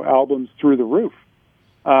 albums through the roof.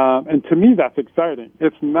 And to me, that's exciting.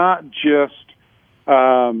 It's not just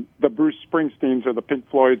the Bruce Springsteens or the Pink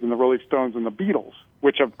Floyds and the Rolling Stones and the Beatles,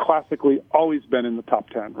 which have classically always been in the top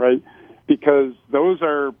 10, right? Because those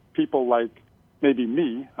are people like maybe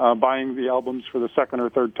me buying the albums for the second or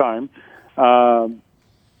third time.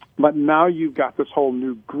 But now you've got this whole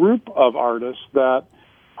new group of artists that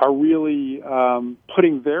are really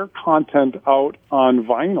putting their content out on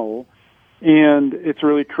vinyl, and it's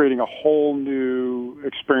really creating a whole new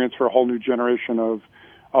experience for a whole new generation of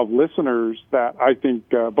listeners that I think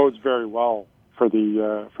bodes very well for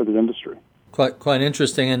the industry. Quite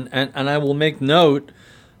interesting, and I will make note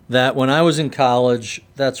that when I was in college,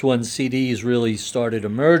 that's when CDs really started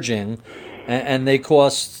emerging, and they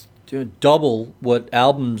cost double what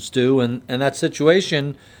albums do, and that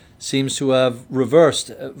situation seems to have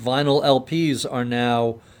reversed. Vinyl LPs are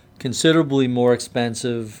now considerably more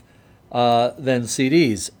expensive than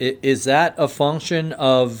CDs. Is that a function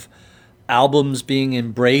of albums being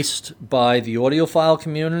embraced by the audiophile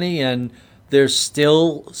community, and there's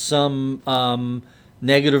still some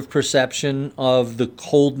negative perception of the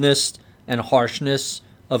coldness and harshness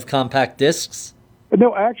of compact discs?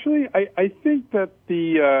 No, actually, I think that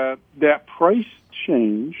that price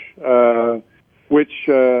change, which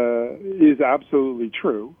is absolutely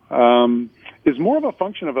true, is more of a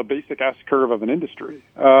function of a basic S-curve of an industry.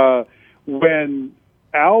 When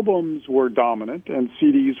albums were dominant and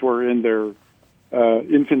CDs were in their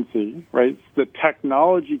infancy, right, the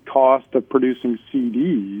technology cost of producing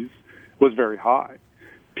CDs was very high.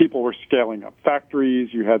 People were scaling up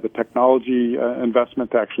factories. You had the technology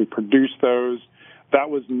investment to actually produce those. That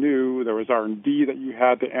was new. There was R&D that you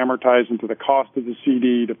had to amortize into the cost of the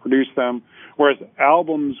CD to produce them, whereas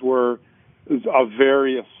albums were a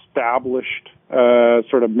very established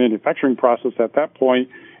sort of manufacturing process at that point,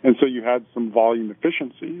 and so you had some volume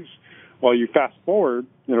efficiencies. Well, you fast forward,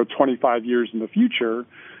 25 years in the future,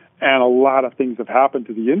 and a lot of things have happened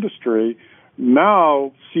to the industry.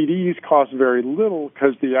 Now, CDs cost very little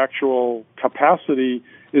because the actual capacity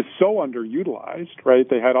is so underutilized, right?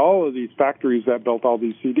 They had all of these factories that built all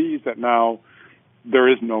these CDs that now there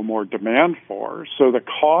is no more demand for. So the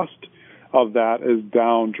cost of that is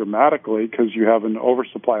down dramatically because you have an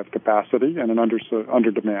oversupply of capacity and an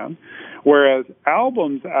under demand. Whereas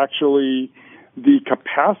albums, actually, the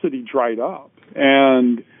capacity dried up,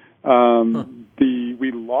 and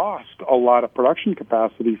we lost a lot of production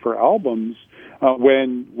capacity for albums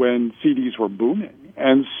when CDs were booming.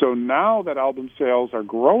 And so now that album sales are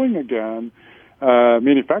growing again,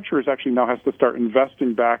 manufacturers actually now has to start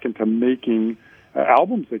investing back into making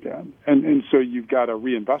albums again. And so you've got a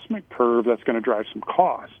reinvestment curve that's going to drive some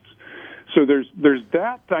costs. So there's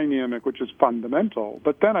that dynamic, which is fundamental.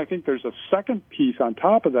 But then I think there's a second piece on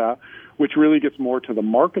top of that, which really gets more to the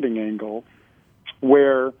marketing angle,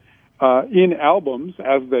 where in albums,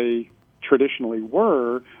 as they traditionally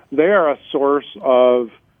were, they are a source of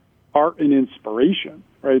art and inspiration,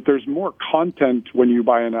 right? There's more content when you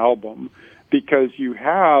buy an album because you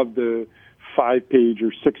have the 5-page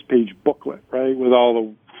or 6-page booklet, right, with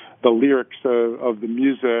all the lyrics of the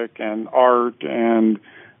music and art and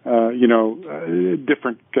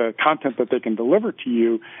different content that they can deliver to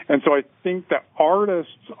you. And so I think that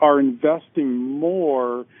artists are investing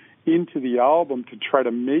more into the album to try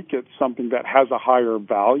to make it something that has a higher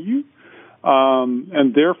value,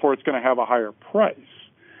 and therefore it's going to have a higher price.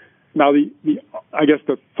 Now, I guess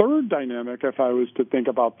the third dynamic, if I was to think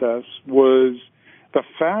about this, was the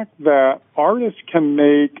fact that artists can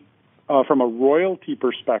make, from a royalty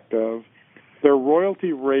perspective, their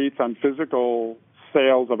royalty rates on physical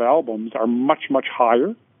sales of albums are much, much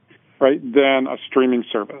higher, right, than a streaming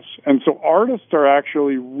service. And so artists are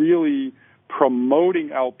actually really promoting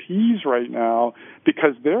LPs right now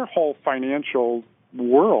because their whole financial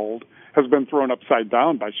world has been thrown upside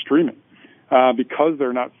down by streaming. Because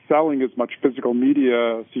they're not selling as much physical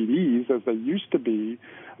media CDs as they used to be,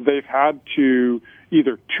 they've had to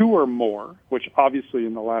either tour more, which obviously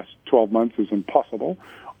in the last 12 months is impossible,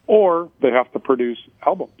 or they have to produce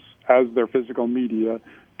albums as their physical media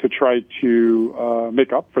to try to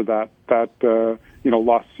make up for that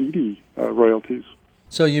lost CD royalties.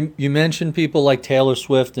 So you mentioned people like Taylor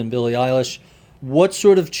Swift and Billie Eilish. What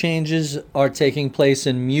sort of changes are taking place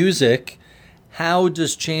in music? How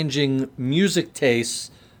does changing music tastes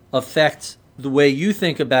affect the way you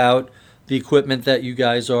think about the equipment that you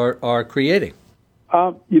guys are creating?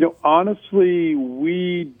 Honestly,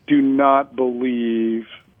 we do not believe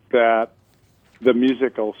that the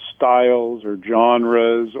musical styles or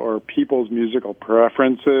genres or people's musical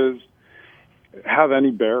preferences have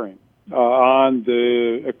any bearing on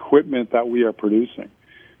the equipment that we are producing.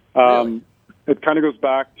 Really? It kind of goes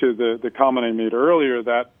back to the comment I made earlier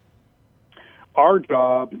that our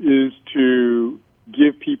job is to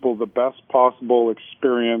give people the best possible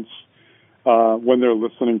experience when they're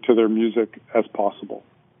listening to their music as possible.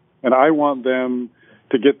 And I want them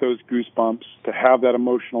to get those goosebumps, to have that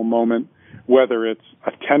emotional moment, whether it's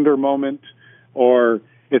a tender moment or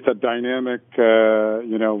it's a dynamic,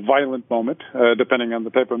 violent moment, depending on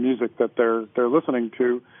the type of music that they're listening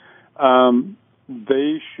to.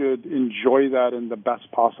 They should enjoy that in the best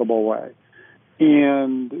possible way.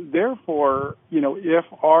 And therefore, if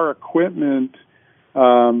our equipment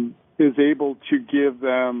is able to give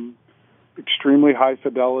them extremely high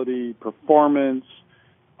fidelity performance,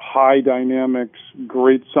 high dynamics,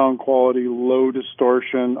 great sound quality, low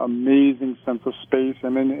distortion, amazing sense of space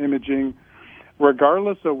and imaging,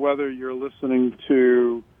 regardless of whether you're listening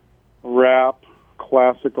to rap,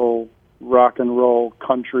 classical, rock and roll,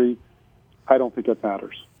 country, I don't think it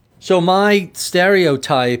matters. So my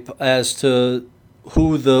stereotype as to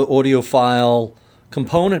who the audiophile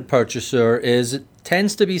component purchaser is, it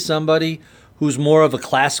tends to be somebody who's more of a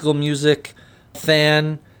classical music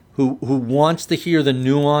fan, who wants to hear the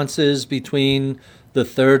nuances between the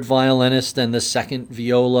third violinist and the second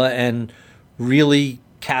viola and really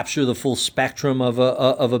capture the full spectrum of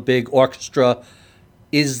a big orchestra.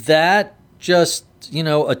 Is that just,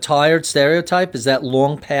 a tired stereotype? Is that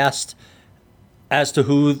long past as to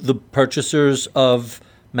who the purchasers of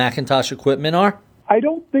Macintosh equipment are? I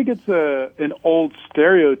don't think it's an old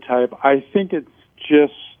stereotype. I think it's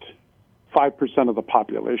just 5% of the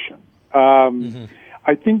population.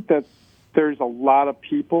 I think that there's a lot of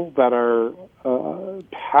people that are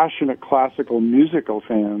passionate classical musical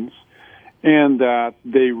fans and that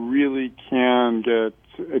they really can get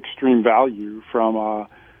extreme value from a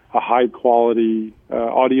high-quality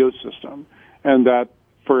audio system, and that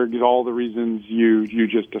for all the reasons you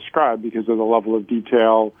just described, because of the level of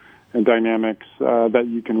detail and dynamics that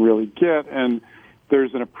you can really get, and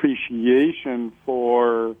there's an appreciation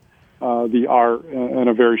for the art in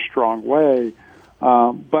a very strong way.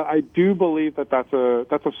 But I do believe that that's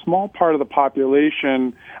a small part of the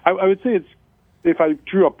population. I would say if I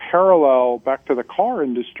drew a parallel back to the car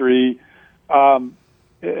industry,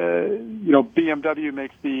 BMW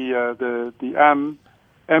makes the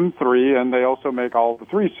M3, and they also make all the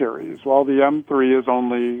 3 Series. Well, the M3 is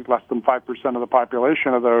only less than 5% of the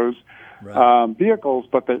population of those vehicles,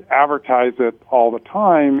 but they advertise it all the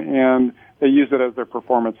time, and they use it as their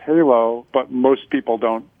performance halo. But most people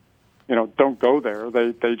don't go there.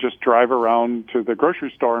 They just drive around to the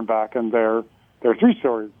grocery store and back in their 3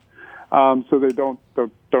 Series. So they don't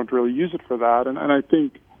really use it for that. And I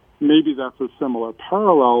think maybe that's a similar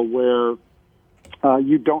parallel where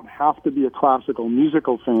you don't have to be a classical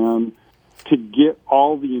musical fan to get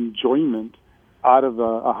all the enjoyment out of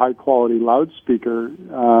a high-quality loudspeaker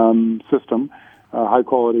system, a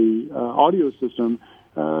high-quality audio system.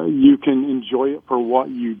 You can enjoy it for what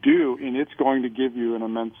you do, and it's going to give you an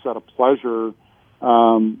immense set of pleasure,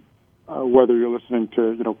 whether you're listening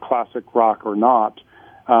to classic rock or not.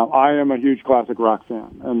 I am a huge classic rock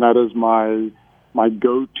fan, and that is my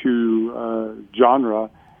go-to genre.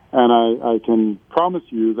 And I can promise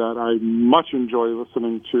you that I much enjoy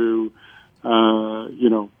listening to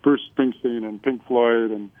Bruce Springsteen and Pink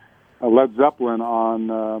Floyd and Led Zeppelin on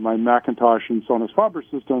my Macintosh and Sonos Faber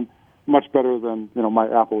system much better than my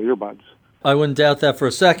Apple earbuds. I wouldn't doubt that for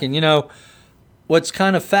a second. What's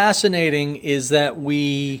kind of fascinating is that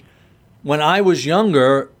when I was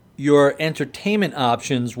younger, your entertainment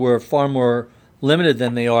options were far more limited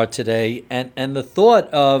than they are today, and the thought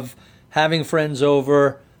of having friends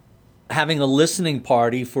over, having a listening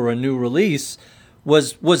party for a new release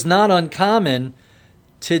was not uncommon.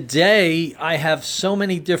 Today, I have so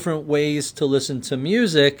many different ways to listen to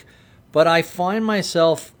music, but I find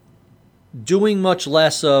myself doing much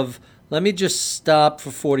less of, let me just stop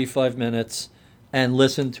for 45 minutes and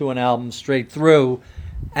listen to an album straight through,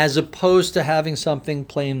 as opposed to having something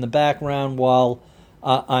play in the background while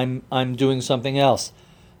I'm doing something else.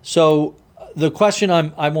 So the question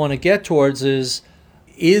I want to get towards is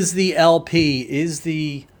the LP, is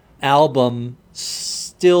the album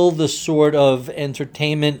still the sort of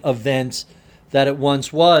entertainment event that it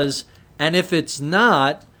once was? And if it's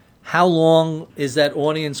not, how long is that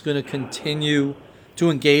audience going to continue to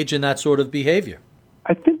engage in that sort of behavior?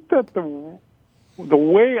 I think that the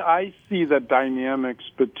way I see the dynamics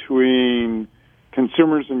between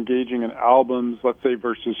consumers engaging in albums, let's say,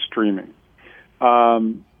 versus streaming,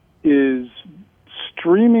 is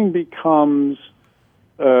streaming becomes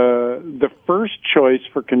the first choice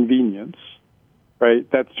for convenience, right?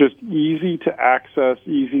 That's just easy to access,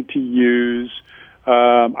 easy to use.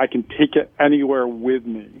 I can take it anywhere with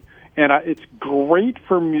me. And it's great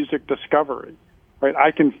for music discovery, right?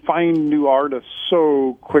 I can find new artists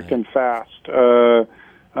so quick and fast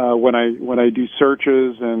when I do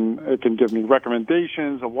searches, and it can give me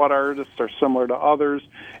recommendations of what artists are similar to others.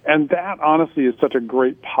 And that, honestly, is such a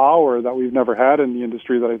great power that we've never had in the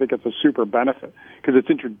industry that I think it's a super benefit, because it's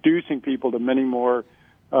introducing people to many more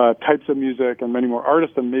types of music and many more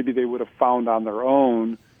artists than maybe they would have found on their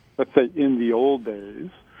own, let's say, in the old days.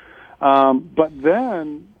 But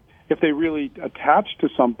then, if they really attach to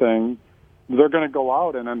something, they're going to go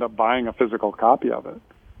out and end up buying a physical copy of it,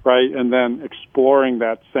 right? And then exploring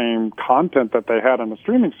that same content that they had on a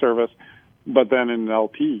streaming service, but then in an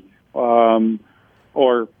LP,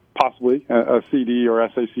 or possibly a CD or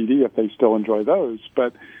SACD if they still enjoy those.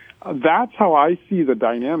 But that's how I see the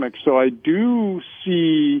dynamic. So I do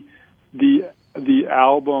see the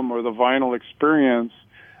album or the vinyl experience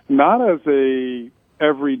not as a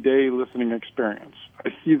everyday listening experience. I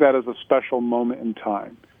see that as a special moment in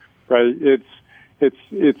time, right? It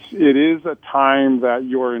is a time that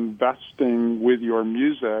you're investing with your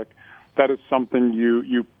music. That is something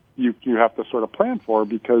you have to sort of plan for,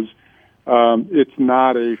 because it's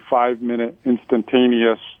not a 5-minute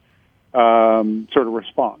instantaneous sort of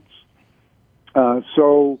response.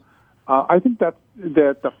 So I think that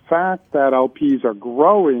the fact that LPs are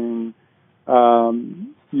growing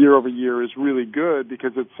year over year is really good,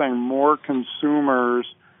 because it's saying more consumers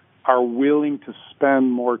are willing to spend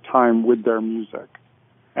more time with their music,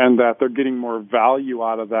 and that they're getting more value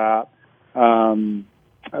out of that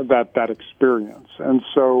experience. And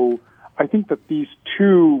so I think that these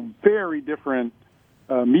two very different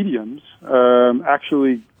mediums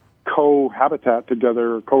actually cohabitat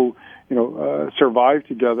together, survive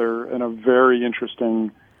together in a very interesting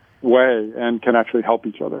way, and can actually help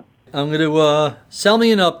each other. I'm going to sell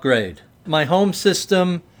me an upgrade. My home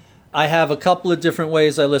system, I have a couple of different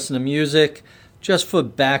ways I listen to music. Just for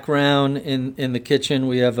background, in the kitchen,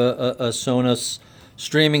 we have a Sonos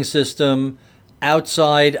streaming system.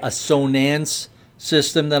 Outside, a Sonance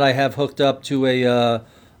system that I have hooked up to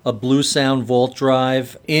a Blue Sound Vault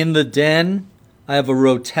drive. In the den, I have a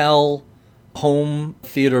Rotel home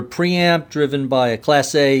theater preamp driven by a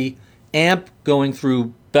Class A amp going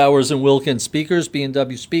through Bowers and Wilkins speakers,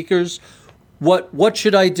 B&W speakers. What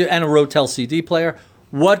should I do? And a Rotel CD player.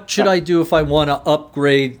 What should I do if I want to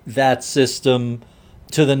upgrade that system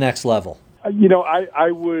to the next level?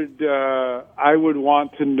 I would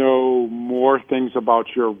want to know more things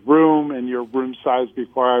about your room and your room size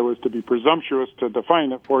before I was to be presumptuous to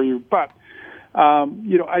define it for you. But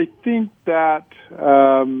I think that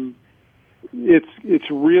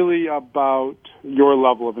it's really about your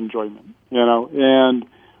level of enjoyment. And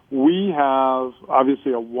we have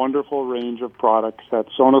obviously a wonderful range of products at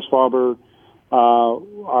Sonus Faber.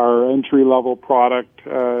 Our entry-level product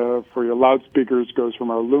for your loudspeakers goes from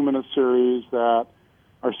our Lumina series that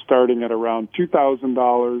are starting at around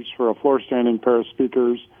 $2,000 for a floor-standing pair of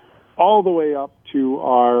speakers, all the way up to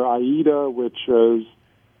our AIDA, which is,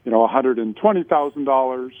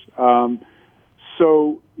 $120,000.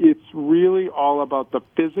 So it's really all about the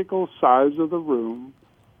physical size of the room.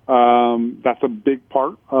 That's a big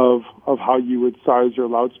part of how you would size your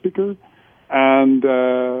loudspeaker. And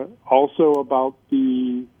also about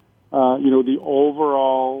the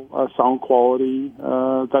overall sound quality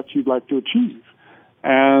that you'd like to achieve.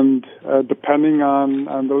 And depending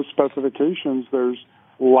on those specifications, there's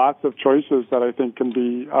lots of choices that I think can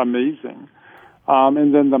be amazing.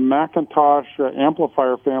 And then the Macintosh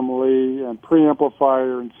amplifier family and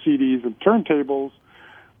preamplifier and CDs and turntables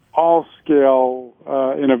all scale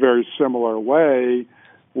in a very similar way,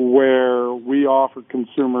 where we offer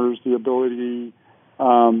consumers the ability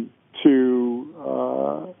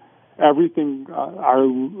to everything. Our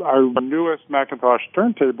newest Macintosh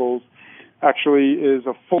turntables actually is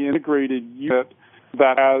a fully integrated unit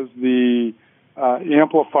that has the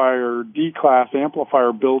amplifier, D-class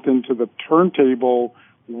amplifier built into the turntable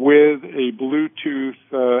with a Bluetooth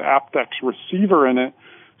aptX receiver in it.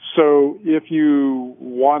 So if you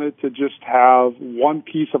wanted to just have one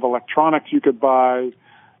piece of electronics, you could buy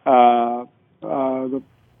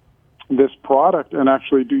this product and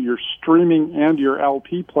actually do your streaming and your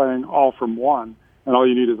LP playing all from one, and all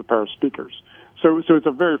you need is a pair of speakers. So it's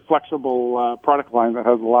a very flexible product line that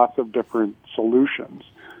has lots of different solutions.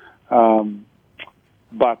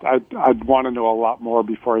 But I'd want to know a lot more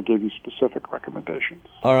before I gave you specific recommendations.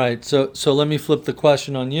 All right, so let me flip the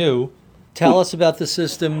question on you. Tell us about the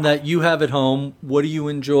system that you have at home. What do you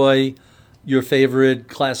enjoy your favorite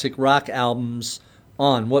classic rock albums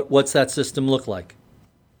on? What's that system look like?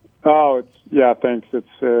 Oh, thanks. It's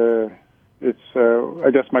I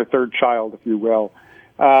guess my third child, if you will.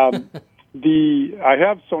 I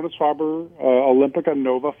have Sonus Faber Olympica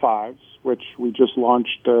Nova 5s, which we just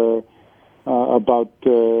launched about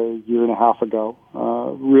a year and a half ago.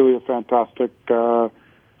 Really a fantastic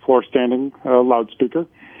floor standing loudspeaker.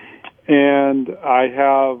 And I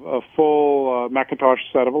have a full Macintosh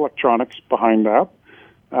set of electronics behind that.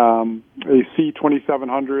 A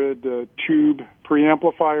C2700 tube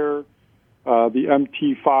preamplifier, the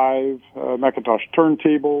MT5 Macintosh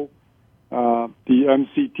turntable, the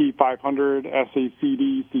MCT 500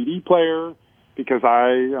 SACD CD player, because I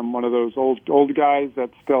am one of those old guys that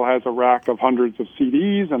still has a rack of hundreds of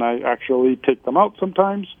CDs, and I actually take them out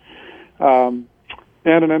sometimes.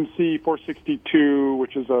 And an MC462,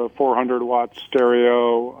 which is a 400-watt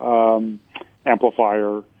stereo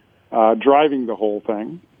amplifier, driving the whole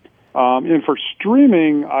thing. And for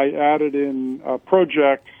streaming, I added in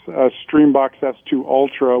Project's Streambox S2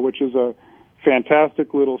 Ultra, which is a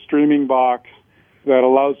fantastic little streaming box that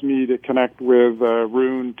allows me to connect with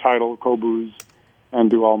Roon, Tidal, Qobuz, and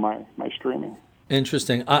do all my streaming.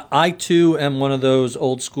 Interesting. I too am one of those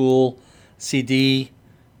old school CD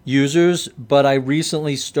users, but I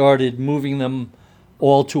recently started moving them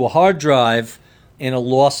all to a hard drive in a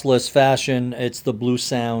lossless fashion. It's the Blue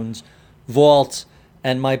Sound Vault,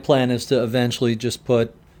 and my plan is to eventually just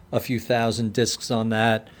put a few thousand discs on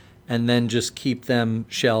that and then just keep them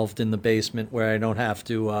shelved in the basement where I don't have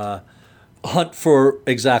to hunt for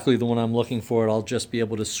exactly the one I'm looking for. I'll just be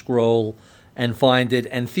able to scroll and find it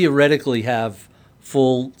and theoretically have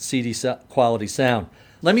full CD quality sound.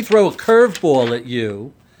 Let me throw a curveball at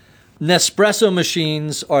you. Nespresso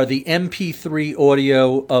machines are the MP3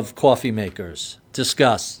 audio of coffee makers.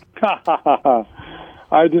 Discuss.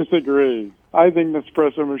 I disagree. I think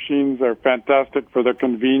Nespresso machines are fantastic for their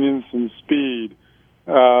convenience and speed.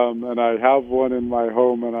 And I have one in my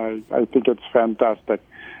home, and I think it's fantastic.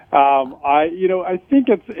 I think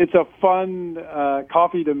it's a fun,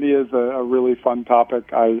 coffee to me is a really fun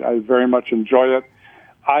topic. I very much enjoy it.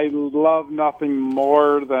 I love nothing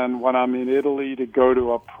more than when I'm in Italy to go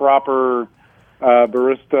to a proper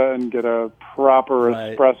barista and get a proper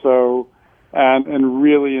espresso. and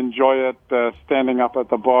really enjoy it, standing up at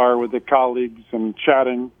the bar with the colleagues and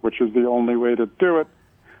chatting, which is the only way to do it.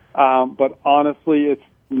 But honestly, it's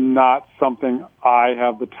not something I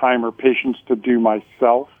have the time or patience to do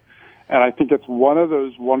myself. And I think it's one of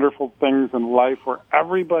those wonderful things in life where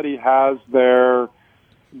everybody has their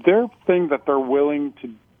thing that they're willing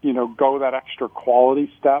to, go that extra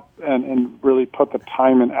quality step and really put the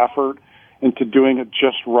time and effort into doing it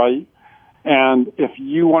just right. And if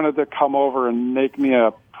you wanted to come over and make me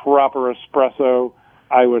a proper espresso,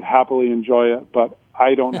 I would happily enjoy it, but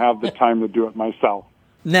I don't have the time to do it myself.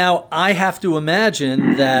 Now, I have to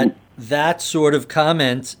imagine that sort of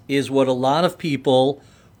comment is what a lot of people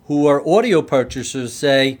who are audio purchasers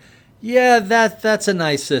say, yeah, that's a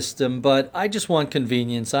nice system, but I just want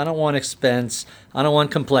convenience. I don't want expense. I don't want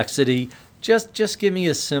complexity. Just give me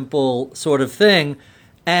a simple sort of thing.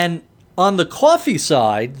 And on the coffee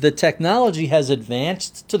side, the technology has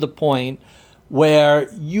advanced to the point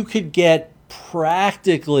where you could get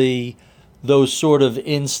practically those sort of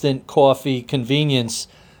instant coffee convenience.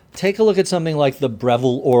 Take a look at something like the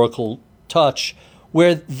Breville Oracle Touch,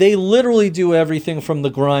 where they literally do everything from the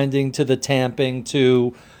grinding to the tamping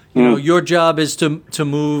to, your job is to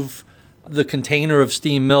move the container of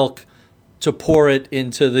steamed milk to pour it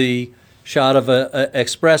into the shot of a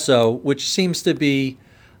espresso, which seems to be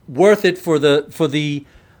worth it for the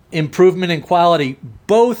improvement in quality.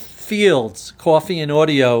 Both fields, coffee and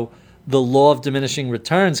audio, the law of diminishing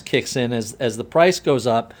returns kicks in as the price goes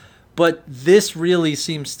up. But this really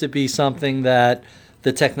seems to be something that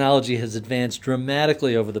the technology has advanced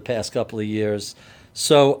dramatically over the past couple of years.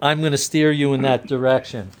 So I'm going to steer you in that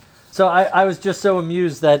direction. So I was just so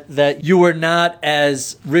amused that you were not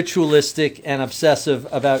as ritualistic and obsessive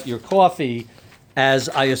about your coffee as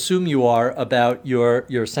I assume you are about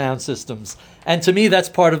your sound systems. And to me, that's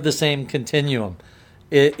part of the same continuum.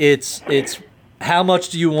 It's how much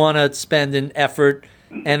do you want to spend in effort,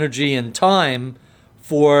 energy, and time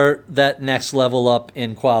for that next level up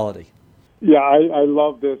in quality? Yeah, I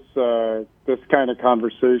love this kind of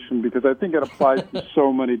conversation because I think it applies to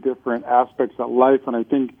so many different aspects of life, and I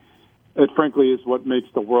think it frankly is what makes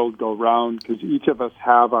the world go round because each of us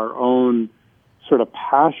have our own sort of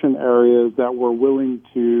passion areas that we're willing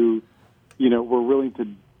to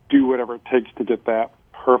do whatever it takes to get that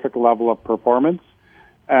perfect level of performance,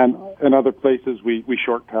 and in other places we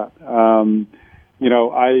shortcut. I've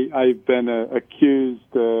been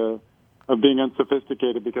accused of being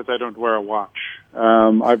unsophisticated because I don't wear a watch.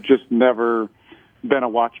 I've just never been a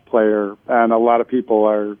watch player, and a lot of people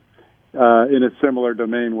are in a similar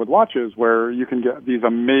domain with watches where you can get these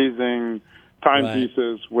amazing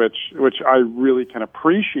timepieces, which I really can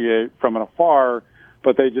appreciate from afar,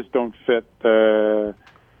 but they just don't fit my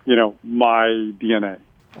DNA.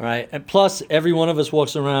 All right, and plus every one of us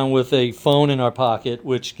walks around with a phone in our pocket,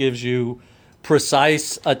 which gives you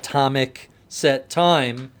precise atomic set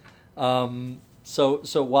time. So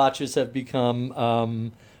watches have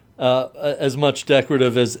become as much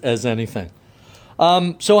decorative as anything.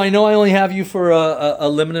 So I know I only have you for a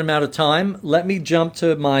limited amount of time. Let me jump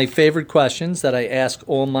to my favorite questions that I ask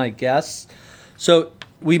all my guests. So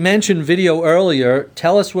we mentioned video earlier.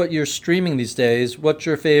 Tell us what you're streaming these days. What's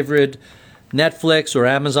your favorite Netflix or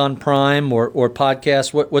Amazon Prime or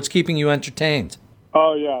podcast? What's keeping you entertained?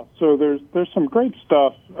 Oh yeah, so there's some great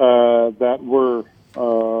stuff that we're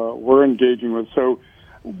engaging with. So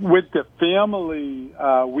with the family,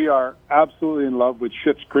 we are absolutely in love with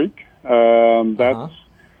Schitt's Creek. I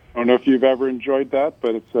don't know if you've ever enjoyed that,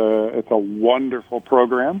 but it's a wonderful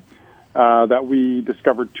program that we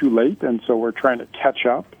discovered too late, and so we're trying to catch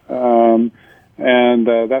up. And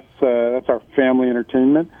that's our family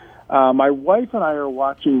entertainment. My wife and I are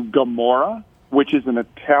watching Gomorrah, which is an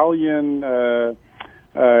Italian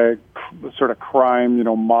sort of crime,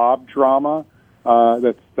 mob drama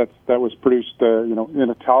that was produced, in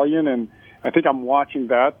Italian, and I think I'm watching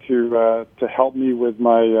that to help me with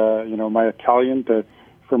my my Italian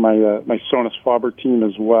for my Sonus Faber team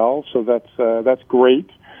as well. So that's great.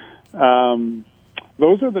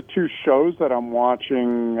 Those are the two shows that I'm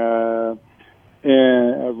watching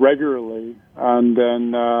regularly, and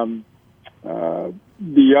then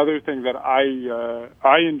the other thing that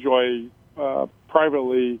I enjoy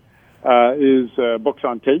privately is books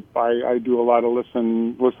on tape. I do a lot of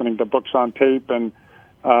listening to books on tape, and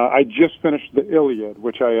I just finished the Iliad,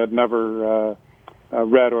 which I had never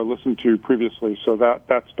read or listened to previously, so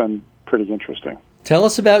that's been pretty interesting. Tell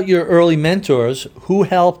us about your early mentors. Who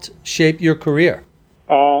helped shape your career?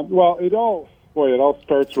 Well, it all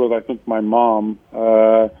starts with, I think, my mom.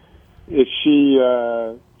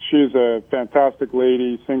 She's a fantastic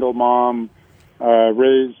lady, single mom,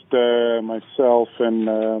 Raised myself and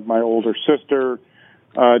my older sister,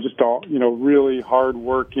 just all, really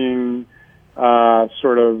hardworking,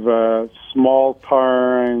 sort of small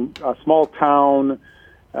town,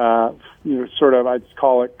 sort of, I'd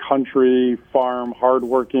call it country farm,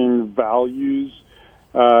 hardworking values,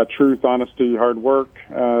 truth, honesty, hard work.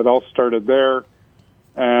 It all started there.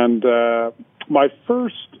 And one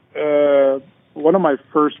of my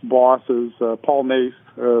first bosses, Paul Nath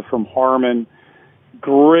from Harman,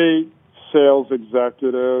 great sales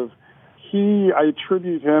executive. I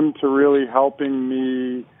attribute him to really helping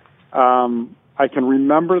me. I can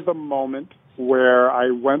remember the moment where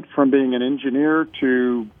I went from being an engineer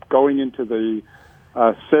to going into the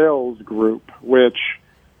sales group, which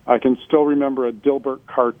I can still remember a Dilbert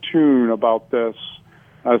cartoon about this,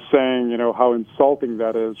 saying, how insulting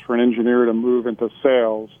that is for an engineer to move into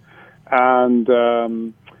sales. And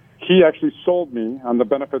he actually sold me on the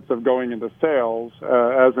benefits of going into sales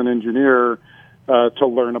as an engineer to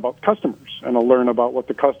learn about customers and to learn about what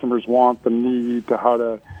the customers want, the need, to how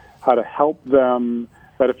to help them.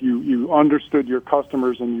 That if you understood your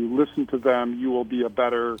customers and you listened to them, you will be a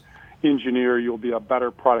better engineer, you'll be a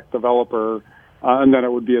better product developer, and then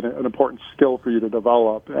it would be an important skill for you to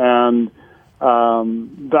develop. And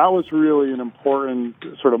that was really an important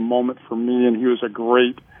sort of moment for me, and he was a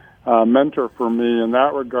great mentor for me in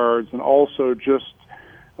that regards, and also just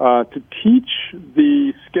to teach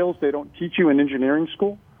the skills they don't teach you in engineering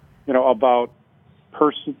school, about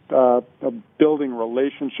building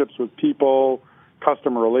relationships with people,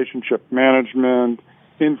 customer relationship management,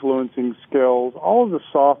 influencing skills, all of the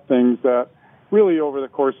soft things that really over the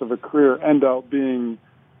course of a career end up being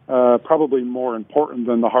probably more important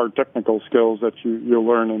than the hard technical skills that you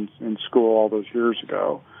learn in school all those years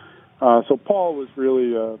ago. So Paul was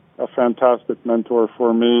really a fantastic mentor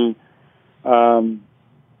for me early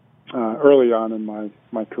on in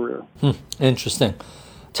my career. Interesting.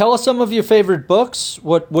 Tell us some of your favorite books.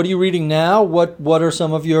 What are you reading now? What are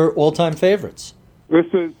some of your all-time favorites?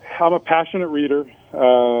 I'm a passionate reader,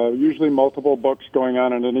 usually multiple books going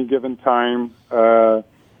on at any given time.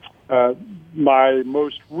 My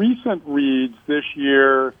most recent reads this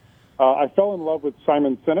year, I fell in love with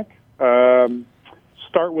Simon Sinek.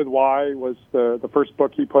 Start With Why was the first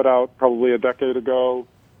book he put out probably a decade ago.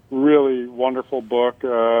 Really wonderful book.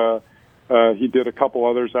 He did a couple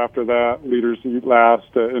others after that. Leaders Eat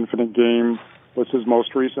Last, Infinite Game was his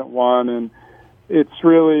most recent one. And it's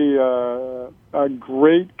really a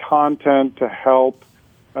great content to help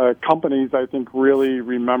companies, I think, really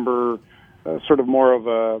remember sort of more of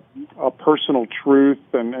a personal truth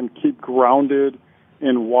and keep grounded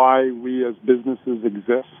in why we as businesses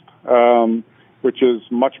exist, which is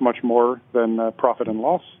much, much more than profit and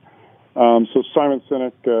loss. So Simon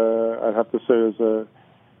Sinek, I have to say, is a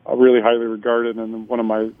really highly regarded and one of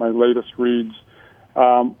my latest reads.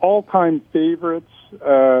 All-time favorites,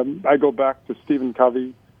 I go back to Stephen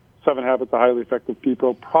Covey, 7 Habits of Highly Effective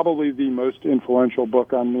People, probably the most influential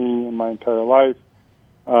book on me in my entire life.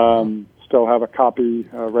 Still have a copy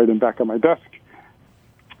right in back of my desk.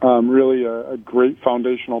 Really a great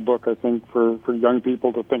foundational book, I think, for young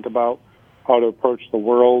people to think about how to approach the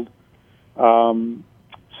world.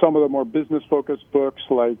 Some of the more business-focused books,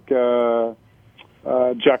 like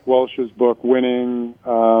Jack Welch's book, Winning,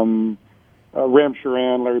 Ram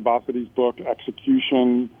Charan, Larry Bossidy's book,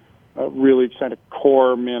 Execution, really kind of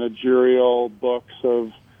core managerial books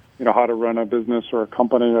of how to run a business or a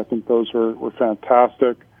company. I think those were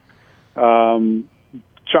fantastic.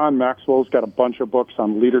 John Maxwell's got a bunch of books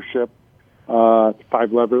on leadership, 5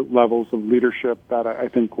 levels of leadership. That I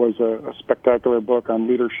think was a spectacular book on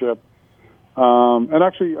leadership. And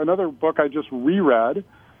actually, another book I just reread,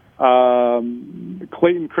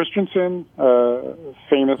 Clayton Christensen,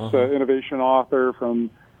 famous innovation author from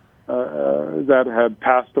that had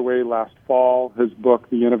passed away last fall. His book,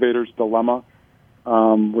 The Innovator's Dilemma,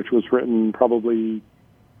 which was written probably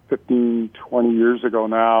 15, 20 years ago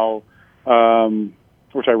now,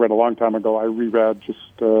 which I read a long time ago. I reread just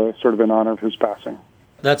sort of in honor of his passing.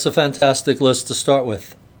 That's a fantastic list to start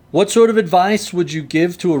with. What sort of advice would you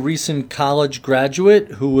give to a recent college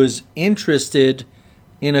graduate who was interested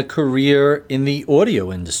in a career in the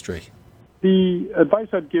audio industry? The advice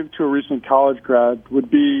I'd give to a recent college grad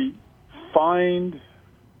would be find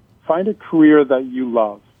a career that you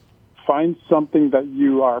love. Find something that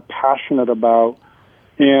you are passionate about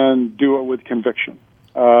and do it with conviction.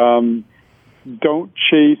 Don't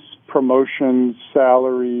chase promotions,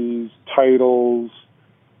 salaries, titles.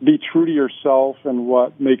 Be true to yourself and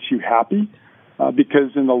what makes you happy,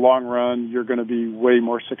 because in the long run, you're going to be way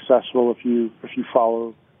more successful if you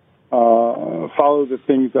follow Follow the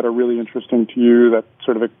things that are really interesting to you, that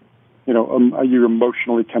sort of, you're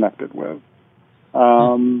emotionally connected with.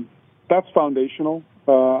 That's foundational.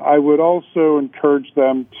 I would also encourage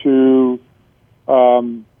them to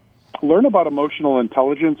learn about emotional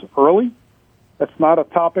intelligence early. It's not a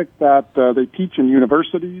topic that they teach in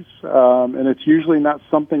universities, and it's usually not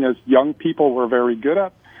something as young people we're very good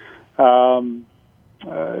at.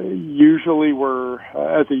 Usually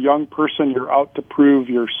as a young person, you're out to prove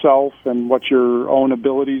yourself and what your own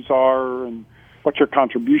abilities are and what your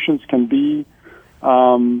contributions can be.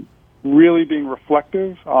 Really being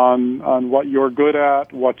reflective on what you're good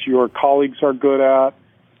at, what your colleagues are good at,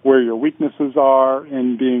 where your weaknesses are,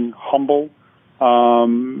 and being humble,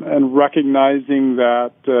 and recognizing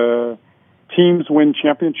that teams win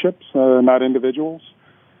championships, not individuals.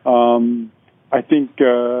 I think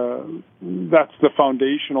that's the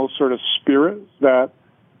foundational sort of spirit that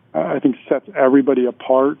I think sets everybody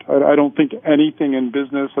apart. I don't think anything in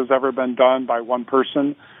business has ever been done by one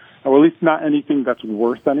person, or at least not anything that's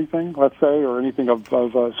worth anything, let's say, or anything of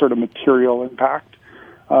a sort of material impact.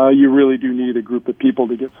 You really do need a group of people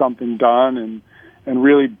to get something done, and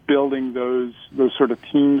really building those sort of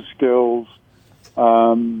team skills,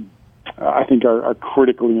 I think are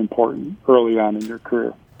critically important early on in your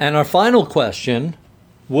career. And our final question,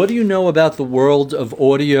 what do you know about the world of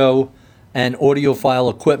audio and audiophile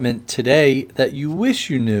equipment today that you wish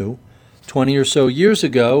you knew 20 or so years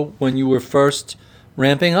ago when you were first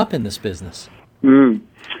ramping up in this business? The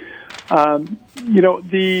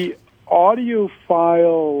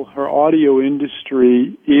audiophile or audio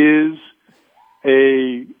industry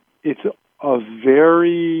it's a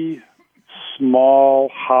very small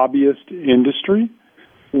hobbyist industry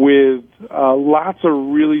with lots of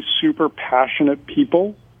really super passionate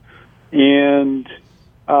people. And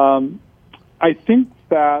I think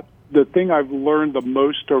that the thing I've learned the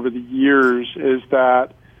most over the years is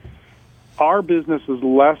that our business is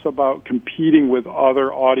less about competing with other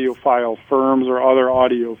audiophile firms or other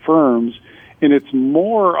audio firms, and it's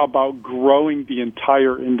more about growing the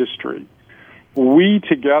entire industry. We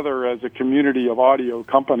together as a community of audio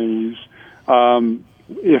companies,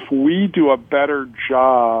 if we do a better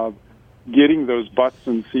job getting those butts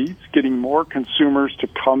in seats, getting more consumers to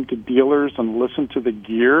come to dealers and listen to the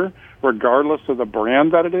gear, regardless of the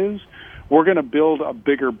brand that it is, we're going to build a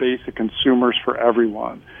bigger base of consumers for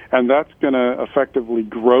everyone. And that's going to effectively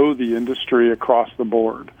grow the industry across the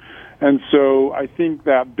board. And so I think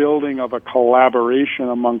that building of a collaboration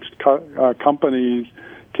amongst companies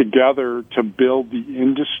together to build the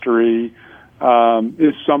industry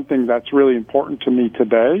is something that's really important to me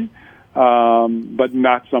today, but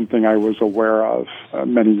not something I was aware of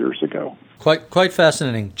many years ago. Quite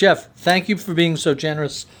fascinating. Jeff, thank you for being so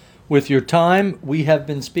generous with your time. We have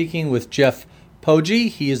been speaking with Jeff Poggi.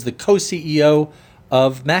 He is the co-CEO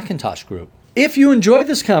of Macintosh Group. If you enjoyed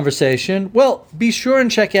this conversation, well, be sure and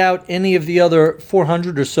check out any of the other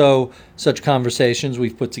 400 or so such conversations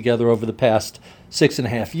we've put together over the past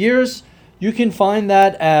 6.5 years. You can find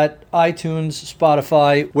that at iTunes,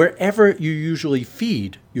 Spotify, wherever you usually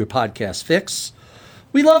feed your podcast fix.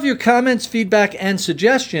 We love your comments, feedback, and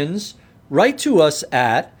suggestions. Write to us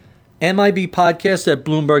at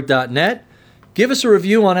mibpodcast@bloomberg.net. Give us a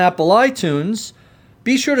review on Apple iTunes.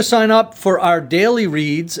 Be sure to sign up for our daily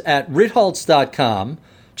reads at ritholtz.com.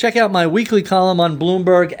 Check out my weekly column on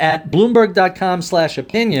Bloomberg at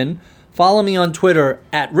bloomberg.com/opinion. Follow me on Twitter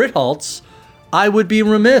at ritholtz. I would be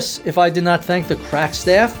remiss if I did not thank the crack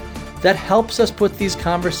staff that helps us put these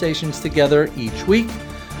conversations together each week.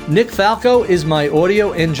 Nick Falco is my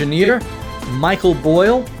audio engineer. Michael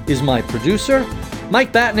Boyle is my producer.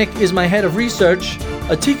 Mike Batnick is my head of research.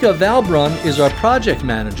 Atika Valbrun is our project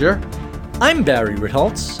manager. I'm Barry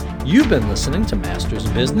Ritholtz. You've been listening to Masters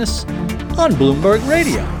in Business on Bloomberg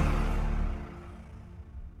Radio.